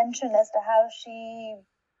contention as to how she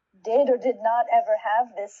did or did not ever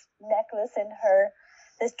have this necklace in her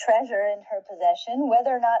this treasure in her possession,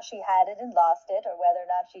 whether or not she had it and lost it, or whether or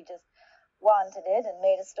not she just wanted it and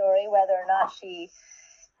made a story, whether or not she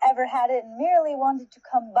ever had it and merely wanted to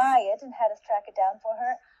come by it and had us track it down for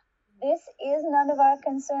her. This is none of our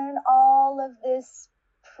concern. All of this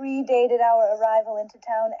predated our arrival into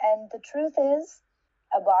town, and the truth is,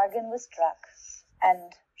 a bargain was struck,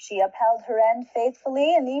 and she upheld her end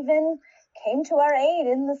faithfully and even came to our aid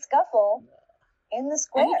in the scuffle in the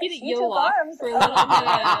square. She took arms. For a little bit.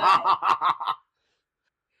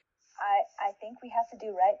 I think we have to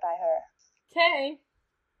do right by her. Okay.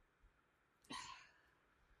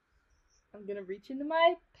 I'm gonna reach into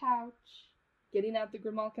my pouch, getting out the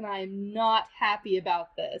Grimalkin, and I am not happy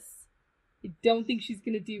about this. I don't think she's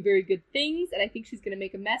gonna do very good things, and I think she's gonna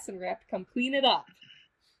make a mess, and we're gonna have to come clean it up.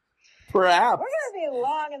 Perhaps. We're gonna be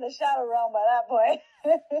long in the Shadow Realm by that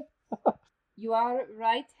point. You are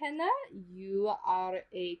right, Henna. You are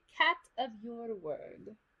a cat of your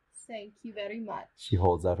word. Thank you very much. She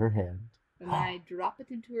holds out her hand. And I drop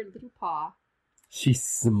it into her little paw. She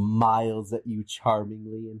smiles at you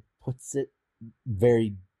charmingly and puts it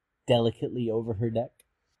very delicately over her neck.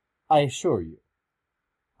 I assure you,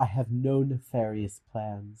 I have no nefarious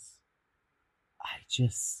plans. I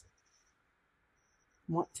just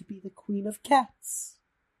want to be the queen of cats.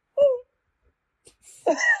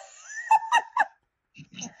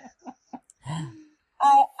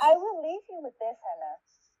 I will leave you with this, Henna.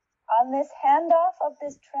 On this handoff of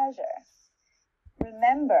this treasure,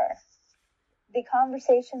 remember the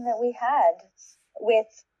conversation that we had with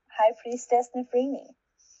High Priestess Nefrini.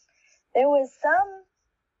 There was some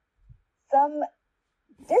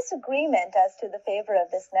disagreement as to the favor of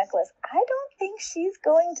this necklace. I don't think she's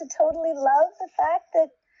going to totally love the fact that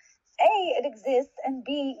A, it exists, and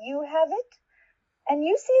B, you have it. And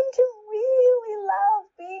you seem to really love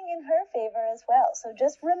being in her favor as well. So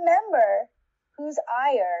just remember whose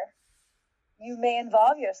ire you may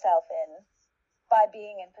involve yourself in by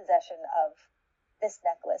being in possession of this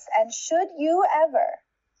necklace. And should you ever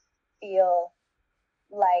feel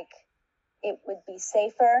like it would be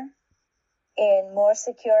safer in more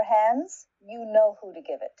secure hands, you know who to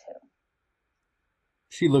give it to.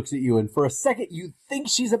 She looks at you, and for a second you think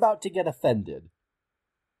she's about to get offended.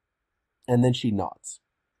 And then she nods.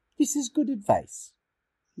 This is good advice.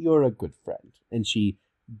 You're a good friend. And she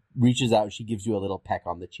reaches out, she gives you a little peck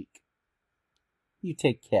on the cheek. You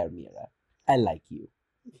take care, Mira. I like you.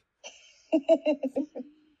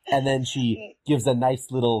 And then she gives a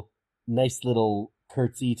nice little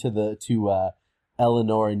curtsy to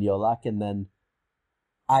Eleanor and Yolak, and then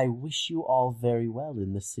I wish you all very well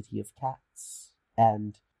in the city of cats,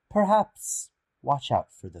 and perhaps watch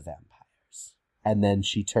out for the vampires. And then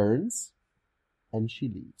she turns and she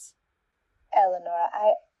leaves. Eleanor,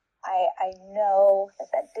 I know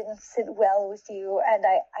that didn't sit well with you, and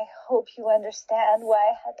I hope you understand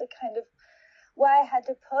why I had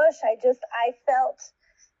to push. I felt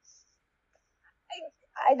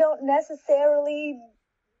I don't necessarily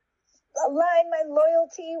align my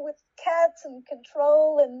loyalty with cats and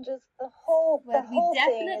control and just the whole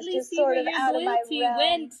thing is just sort of out of my realm. We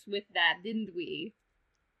went with that, didn't we?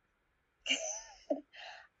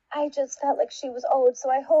 I just felt like she was owed, so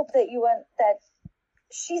I hope that that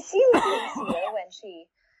she seemed sincere when she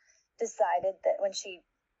decided that when she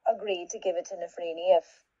agreed to give it to Nefrini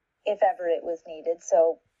if ever it was needed.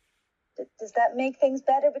 So does that make things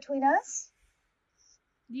better between us?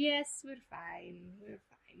 Yes, we're fine.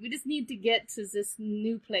 We just need to get to this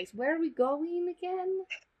new place. Where are we going again?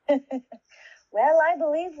 Well, I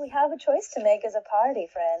believe we have a choice to make as a party,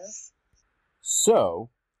 friends. So,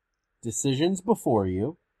 decisions before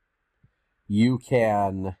you. You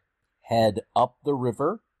can head up the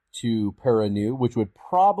river to Peranu, which would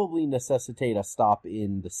probably necessitate a stop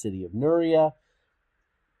in the city of Nuria.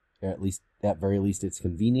 At very least, it's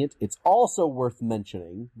convenient. It's also worth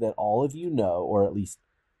mentioning that all of you know, or at least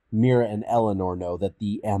Mira and Eleanor know, that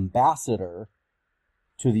the ambassador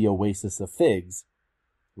to the Oasis of Figs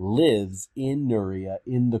lives in Nuria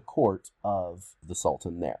in the court of the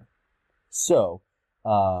Sultan there. So,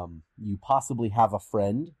 you possibly have a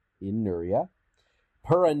friend in Nuria.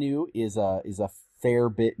 Peranu is a fair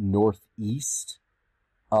bit northeast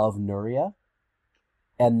of Nuria.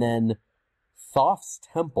 And then Thoth's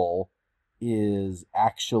Temple is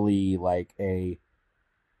actually like a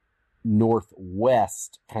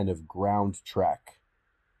northwest kind of ground trek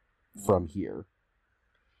from here.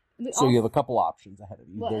 So you have a couple options ahead of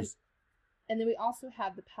you. And then we also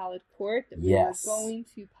have the Pallid Court that we are going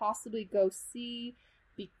to possibly go see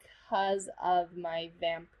because of my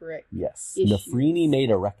vampiric issues. Nefrini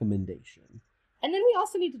made a recommendation. And then we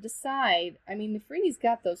also need to decide, Nefrini's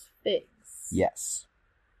got those figs. Yes.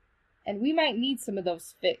 And we might need some of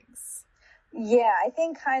those figs. Yeah, I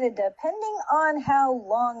think kind of depending on how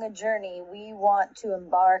long a journey we want to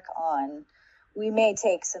embark on, we may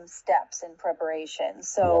take some steps in preparation.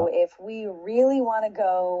 So if we really want to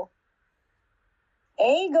go,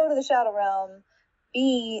 A, go to the Shadow Realm,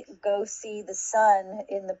 B, go see the sun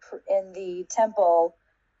in the temple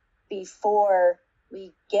before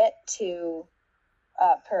we get to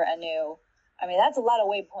Per Anu. I mean, that's a lot of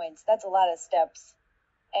waypoints. That's a lot of steps.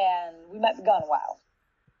 And we might be gone a while.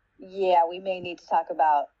 Yeah, we may need to talk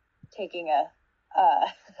about taking a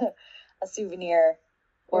souvenir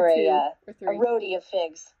or a roadie of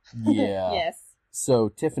figs. Yeah. Yes. So,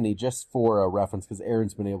 Tiffany, just for a reference, because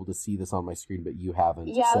Aaron's been able to see this on my screen, but you haven't.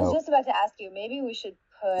 Yeah, I was just about to ask you. Maybe we should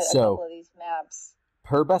put a couple of these maps.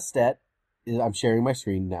 Per Bastet, I'm sharing my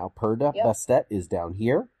screen now. Per Bastet is down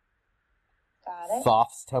here. Got it.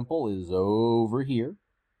 Thoth's Temple is over here.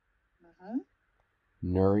 Mm-hmm.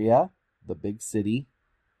 Nuria, the big city,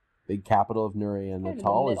 big capital of Nuria and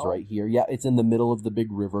Natal, is right here. Yeah, it's in the middle of the big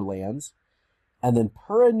riverlands. And then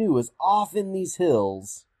Per Anu is off in these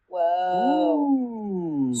hills. Whoa.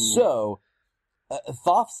 Ooh. So,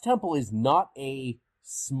 Thoth's Temple is not a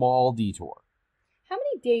small detour. How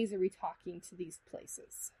many days are we talking to these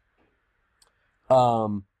places?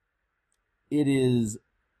 It is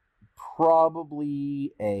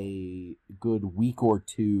probably a good week or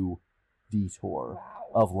two detour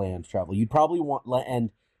of land travel. You'd probably want, and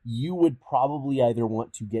you would probably either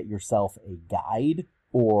want to get yourself a guide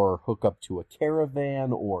or hook up to a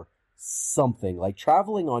caravan or something. Like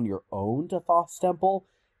traveling on your own to Thoth's Temple,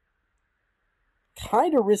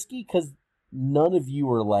 kind of risky because none of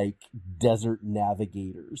you are like desert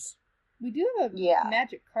navigators. We do have a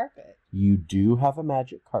magic carpet. You do have a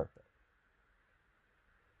magic carpet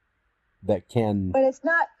that can... But it's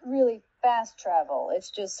not really fast travel.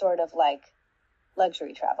 It's just sort of like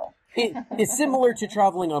luxury travel. It's similar to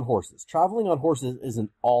traveling on horses. Traveling on horses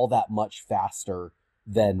isn't all that much faster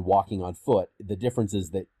than walking on foot. The difference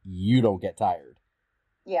is that you don't get tired.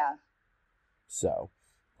 Yeah. So,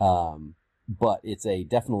 but it's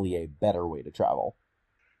definitely a better way to travel.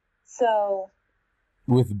 So...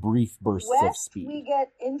 with brief bursts of speed. We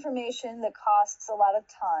get information that costs a lot of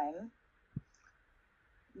time.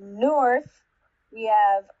 North, we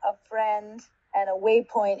have a friend and a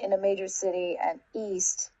waypoint in a major city, and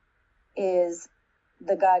east is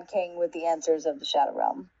the God King with the answers of the Shadow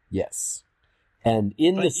Realm. Yes. And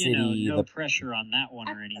in the city... no pressure on that one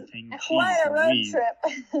or anything. Quite a road trip.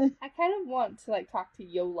 I kind of want to talk to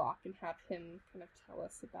Yolok and have him kind of tell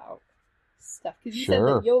us about stuff. Because you said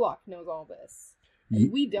that Yolok knows all this.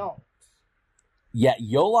 And we don't. Yeah,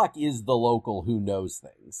 Yolok is the local who knows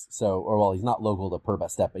things. So, or well, he's not local to Per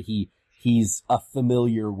Bastet, but he's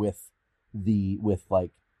familiar with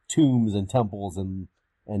like tombs and temples and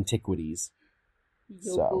antiquities.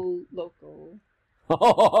 Local. Local.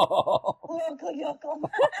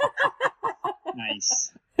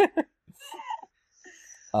 Nice.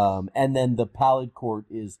 And then the Pallid Court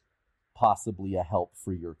is possibly a help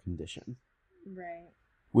for your condition. Right.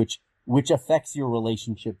 Which affects your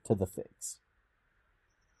relationship to the figs.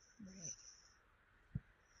 Right.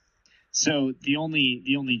 So the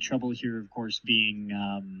only trouble here, of course, being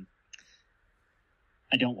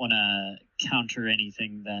I don't want to counter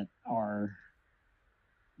anything that our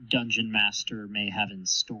dungeon master may have in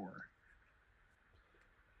store.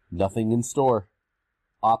 Nothing in store.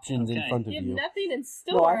 Options in front of you. You have nothing in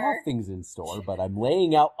store. No, I have things in store, but I'm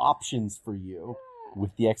laying out options for you.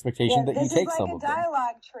 With the expectation that you take some of them. This is like a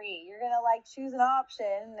dialogue tree. You're going to choose an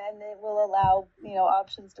option, and it will allow,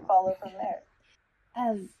 options to follow from there.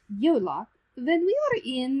 Yolok, when we were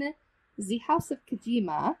in the house of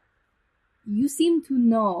Kojima, you seem to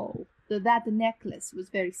know that necklace was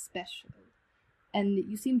very special. And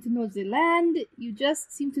you seem to know the land. You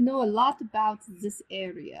just seem to know a lot about this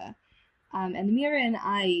area. And Mira and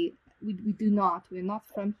I, we do not. We're not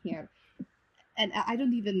from here. And I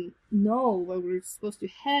don't even know where we're supposed to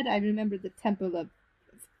head. I remember the Temple of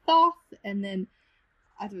Thoth, and then,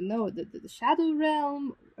 I don't know, the Shadow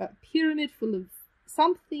Realm, a pyramid full of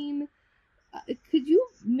something. Could you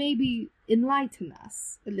maybe enlighten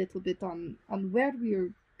us a little bit on where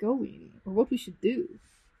we're going, or what we should do?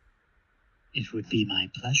 It would be my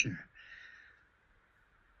pleasure.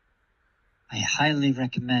 I highly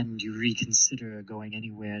recommend you reconsider going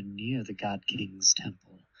anywhere near the God King's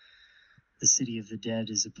temple. The city of the dead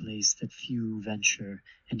is a place that few venture,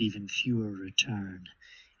 and even fewer return.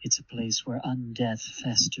 It's a place where undeath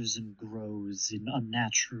festers and grows in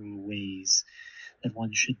unnatural ways that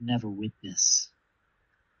one should never witness.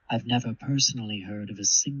 I've never personally heard of a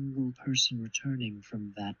single person returning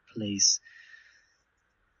from that place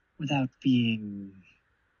without being,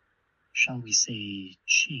 shall we say,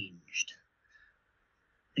 changed.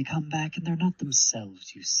 They come back and they're not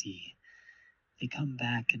themselves, you see. They come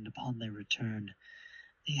back and upon their return,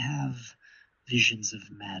 they have visions of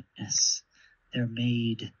madness. They're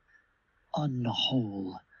made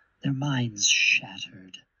unwhole, their minds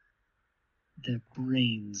shattered, their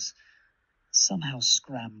brains somehow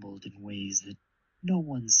scrambled in ways that no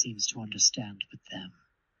one seems to understand but them.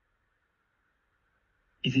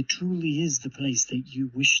 If it truly is the place that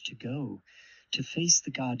you wish to go, to face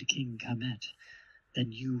the God King Kamet,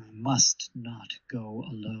 then you must not go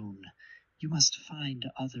alone. You must find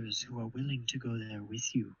others who are willing to go there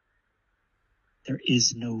with you. There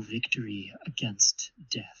is no victory against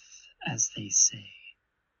death, as they say.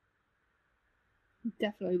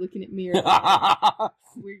 Definitely looking at Mira.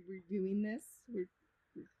 we're doing this. We're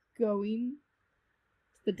going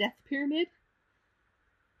to the death pyramid.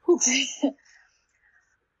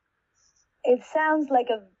 It sounds like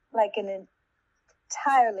an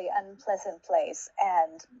entirely unpleasant place,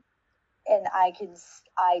 and I can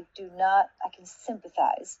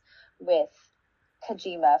sympathize with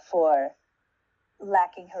Kojima for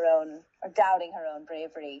lacking her own or doubting her own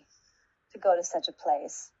bravery to go to such a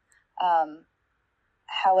place.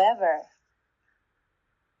 However,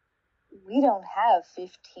 we don't have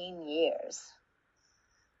 15 years.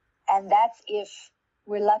 And that's if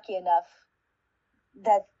we're lucky enough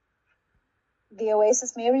that the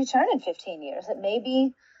Oasis may return in 15 years. It may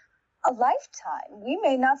be a lifetime. We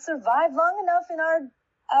may not survive long enough in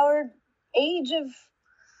our age of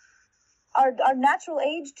our natural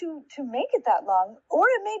age to make it that long. Or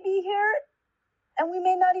it may be here and we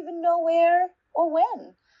may not even know where or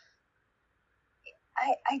when.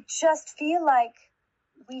 I just feel like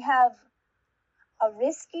we have a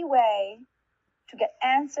risky way to get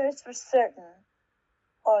answers for certain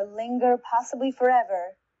or linger possibly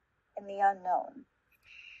forever in the unknown.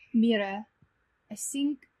 Mira, I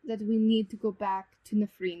think that we need to go back to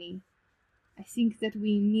Nefrini. I think that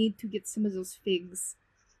we need to get some of those figs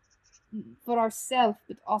for ourselves,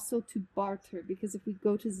 but also to barter, because if we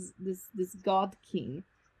go to this God King,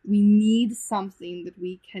 we need something that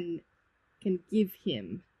we can give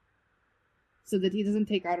him so that he doesn't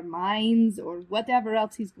take our minds or whatever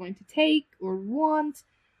else he's going to take or want.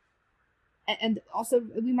 And also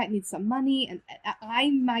we might need some money, and I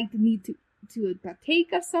might need to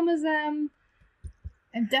partake of some of them.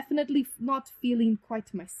 I'm definitely not feeling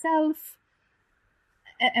quite myself.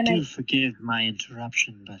 And Forgive my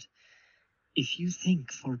interruption, but if you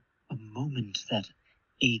think for a moment that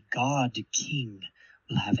a God King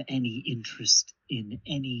will have any interest in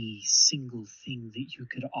any single thing that you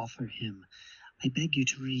could offer him, I beg you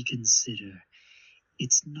to reconsider.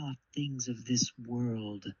 It's not things of this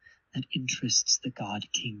world that interests the God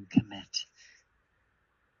King Kamet.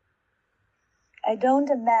 I don't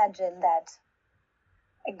imagine that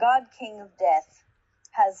a God King of Death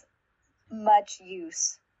has much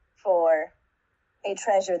use for a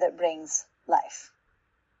treasure that brings life.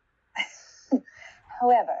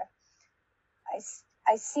 However,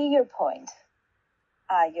 I see your point,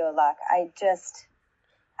 Yolak.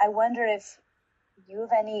 I wonder if you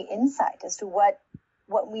have any insight as to what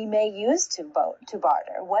we may use to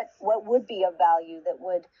barter. What would be of value that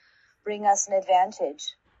would bring us an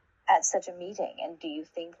advantage at such a meeting? And do you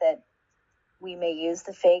think that we may use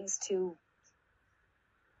the figs to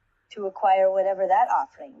acquire whatever that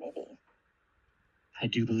offering may be? I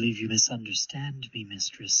do believe you misunderstand me,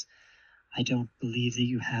 mistress. I don't believe that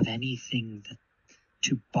you have anything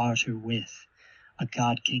to barter with. A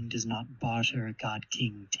God King does not barter, a God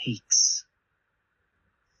King takes.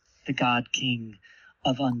 The God King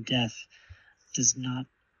of Undeath does not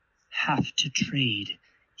have to trade.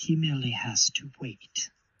 He merely has to wait.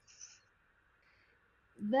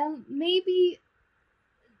 Well, maybe...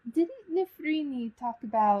 Didn't Nefrini talk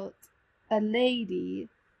about a lady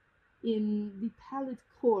in the Pallid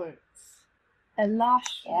Courts?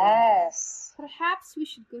 Elasha. Yes. Perhaps we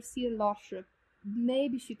should go see Elasha.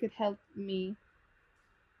 Maybe she could help me.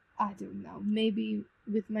 I don't know. Maybe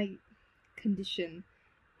with my condition.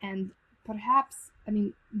 And perhaps,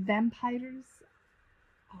 vampires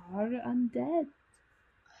are undead.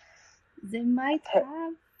 They might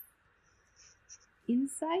have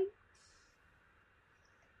insight.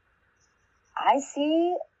 I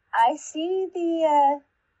see the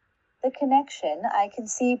connection. I can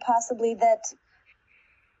see possibly that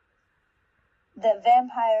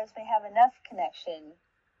vampires may have enough connection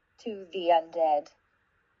to the undead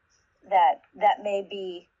that may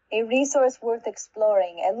be a resource worth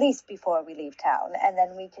exploring, at least before we leave town, and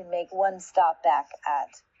then we can make one stop back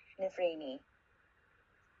at Nefrini.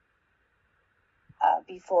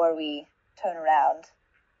 before we turn around.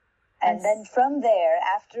 And then from there,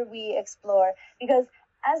 after we explore, because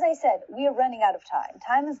as I said, we are running out of time.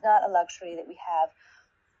 Time is not a luxury that we have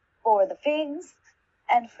for the figs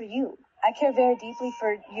and for you. I care very deeply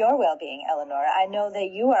for your well-being, Eleanor. I know that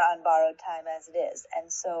you are on borrowed time as it is,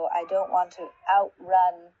 and so I don't want to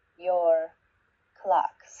outrun your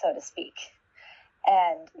clock, so to speak,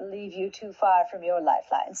 and leave you too far from your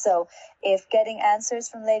lifeline. So if getting answers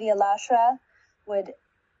from Lady Alashra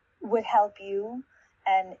would help you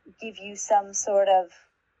and give you some sort of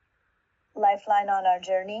lifeline on our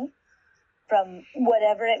journey from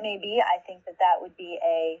whatever it may be, I think that would be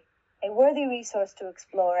a worthy resource to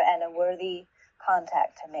explore and a worthy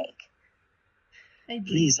contact to make.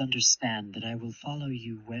 Please understand that I will follow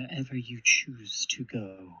you wherever you choose to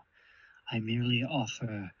go. I merely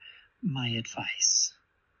offer my advice.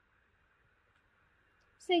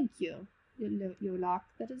 Thank you, Yolak.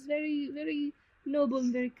 That is very, very noble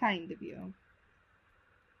and very kind of you.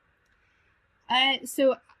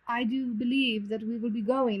 So I do believe that we will be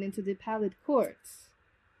going into the Pallid Courts.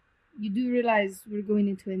 You do realize we're going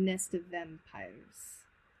into a nest of vampires.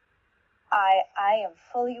 I am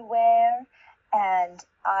fully aware, and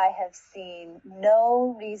I have seen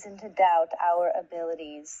no reason to doubt our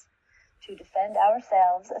abilities to defend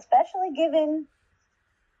ourselves, especially given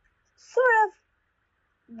sort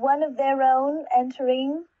of one of their own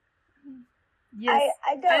entering. Yes,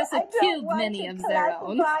 I don't killed want many to of their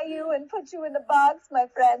own. classify you and put you in a box, my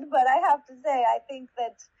friend, but I have to say, I think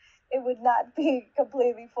that it would not be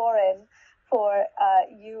completely foreign for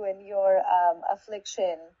you and your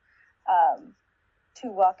affliction to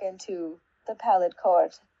walk into the Pallid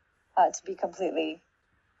Court to be completely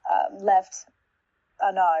left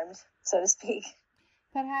unarmed, so to speak.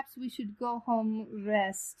 Perhaps we should go home,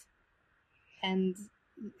 rest, and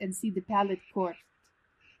see the Pallid Court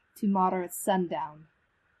tomorrow at sundown.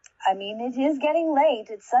 I mean, it is getting late.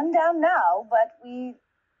 It's sundown now, but we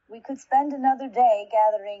could spend another day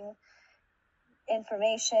gathering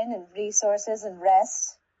information and resources and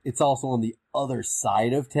rest. It's also on the other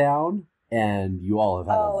side of town, and you all have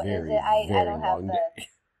had a very, very long day.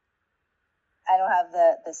 I don't have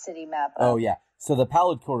the city map up. Oh, yeah. So the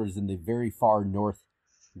Pallid Court is in the very far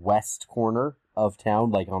northwest corner of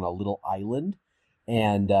town, like on a little island.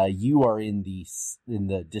 And you are in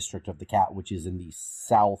the district of the Cat, which is in the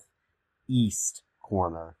southeast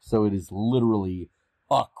corner. So it is literally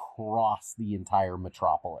across the entire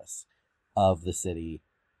metropolis of the city,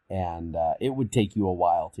 and it would take you a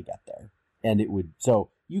while to get there. And so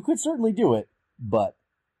you could certainly do it, but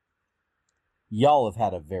y'all have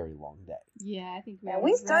had a very long day. Yeah, I think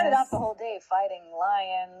we started off the whole day fighting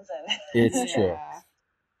lions and. It's true. Yeah.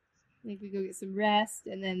 I think we go get some rest,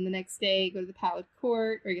 and then the next day go to the Pallid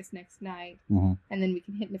Court, or I guess next night, and then we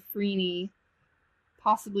can hit Nefrini,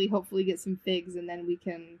 possibly, hopefully get some figs, and then we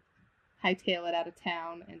can hightail it out of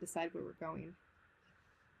town and decide where we're going.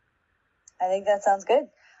 I think that sounds good.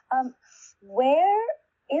 Where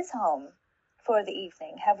is home for the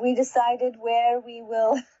evening? Have we decided where we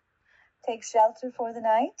will take shelter for the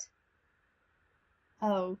night?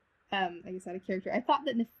 Oh, I guess out of character. I thought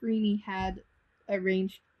that Nefrini had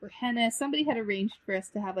arranged for Henna. Somebody had arranged for us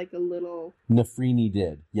to have like a little... Nefrini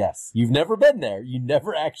did, yes. You've never been there. You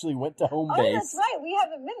never actually went to home base. Oh, that's right. We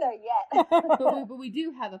haven't been there yet. but we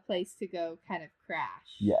do have a place to go kind of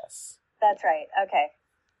crash. Yes. That's right. Okay.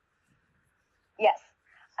 Yes.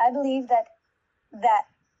 I believe that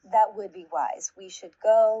would be wise. We should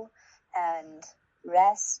go and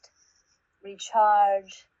rest,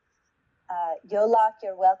 recharge. Yolak,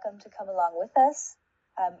 you're welcome to come along with us.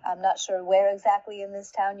 I'm not sure where exactly in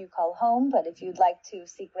this town you call home, but if you'd like to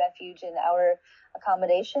seek refuge in our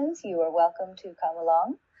accommodations, you are welcome to come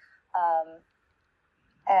along.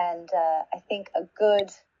 And I think a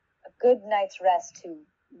good night's rest to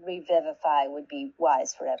revivify would be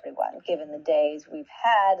wise for everyone, given the days we've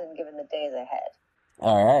had and given the days ahead.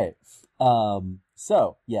 All right.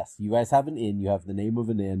 So, yes, you guys have an inn. You have the name of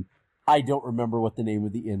an inn. I don't remember what the name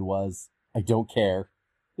of the inn was. I don't care.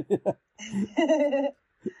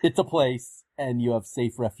 It's a place, and you have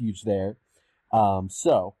safe refuge there.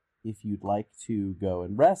 So, if you'd like to go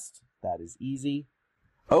and rest, that is easy.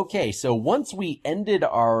 Okay, so once we ended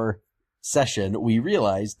our session, we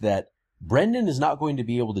realized that Brendan is not going to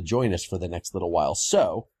be able to join us for the next little while.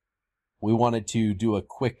 So, we wanted to do a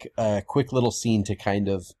quick little scene to kind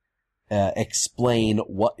of explain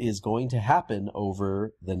what is going to happen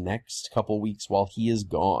over the next couple weeks while he is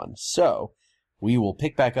gone. So, we will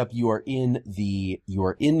pick back up. You are in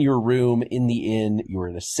your room in the inn. You are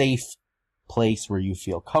in a safe place where you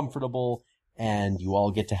feel comfortable, and you all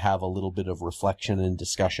get to have a little bit of reflection and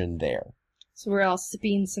discussion there. So we're all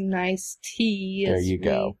sipping some nice tea There as you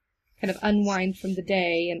go. we kind of unwind from the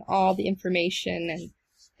day and all the information and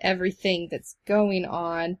everything that's going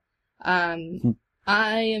on. I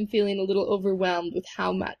am feeling a little overwhelmed with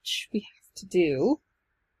how much we have to do.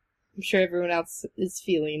 I'm sure everyone else is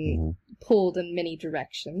feeling pulled in many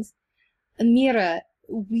directions. Amira,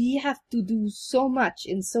 we have to do so much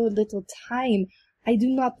in so little time. I do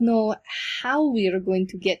not know how we are going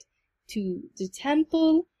to get to the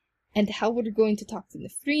temple, and how we're going to talk to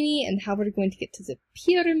Nefrini, and how we're going to get to the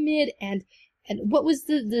pyramid, and what was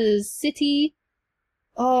the city?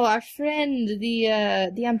 Oh, our friend, the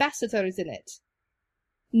ambassador is in it.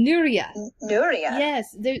 Nuria. Nuria?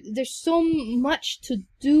 Yes, there's so much to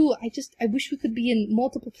do. I wish we could be in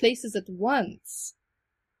multiple places at once.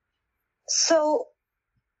 So,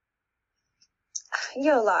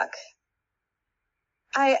 Yolak,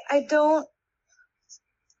 I don't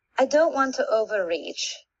want to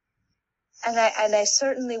overreach, and I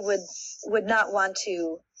certainly would not want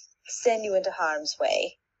to send you into harm's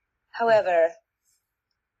way. However,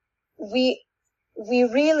 we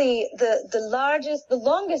really, the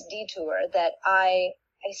longest detour that I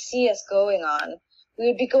see us going on, we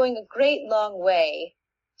would be going a great long way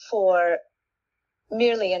for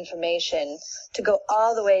merely information, to go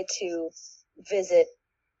all the way to visit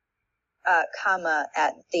Kama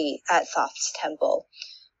at Thoth's temple.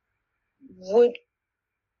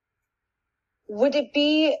 Would it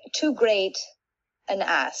be too great an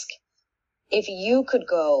ask if you could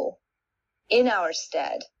go in our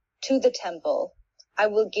stead to the temple? I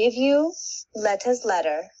will give you Leta's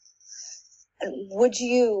letter, and would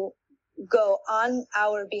you go on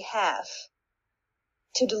our behalf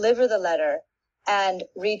to deliver the letter and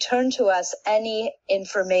return to us any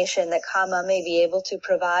information that Kama may be able to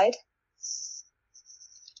provide?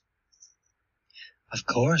 Of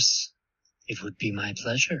course. It would be my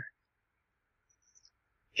pleasure.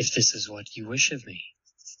 If this is what you wish of me.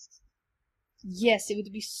 Yes, it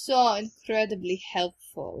would be so incredibly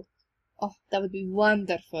helpful. Oh, that would be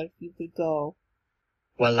wonderful if you could go.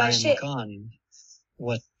 While I am gone,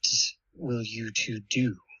 what will you two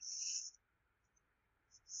do?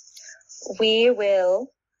 We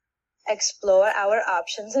will explore our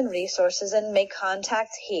options and resources and make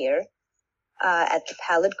contacts here at the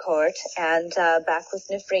Pallid Court and back with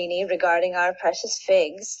Nefrini regarding our precious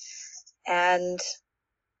figs. And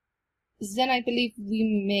then I believe we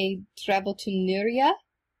may travel to Nuria.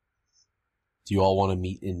 Do you all want to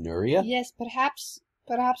meet in Nuria? Yes, perhaps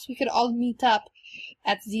we could all meet up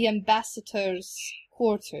at the ambassador's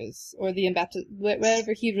quarters, or the ambassador,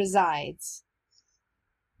 wherever he resides.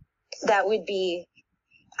 That would be,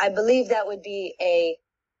 I believe that would be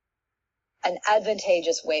an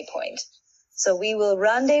advantageous waypoint. So we will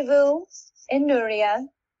rendezvous in Nuria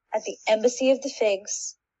at the Embassy of the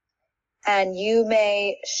Figs, and you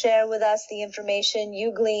may share with us the information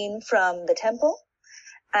you glean from the temple,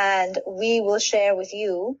 and we will share with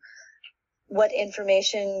you what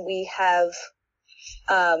information we have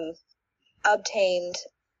obtained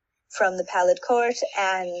from the Pallid Court,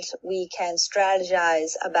 and we can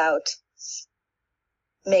strategize about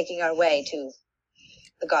making our way to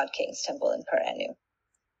the God King's temple in Peranu.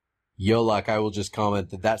 Yolak, I will just comment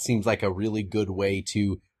that seems like a really good way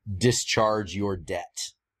to discharge your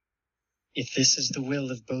debt. If this is the will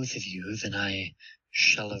of both of you, then I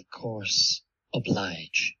shall, of course,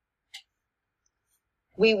 oblige.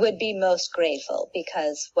 We would be most grateful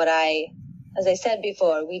because as I said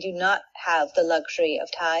before, we do not have the luxury of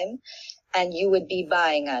time, and you would be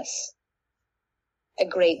buying us a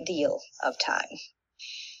great deal of time.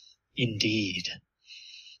 Indeed.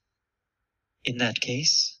 In that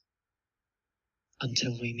case,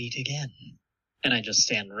 until we meet again. And I just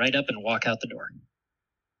stand right up and walk out the door.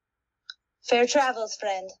 Fair travels,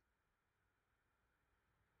 friend.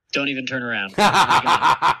 Don't even turn around.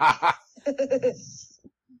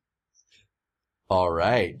 All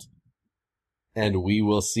right. And we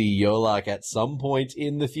will see Yolak at some point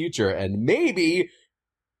in the future, and maybe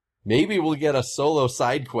we'll get a solo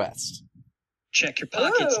side quest. Check your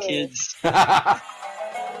pockets, kids.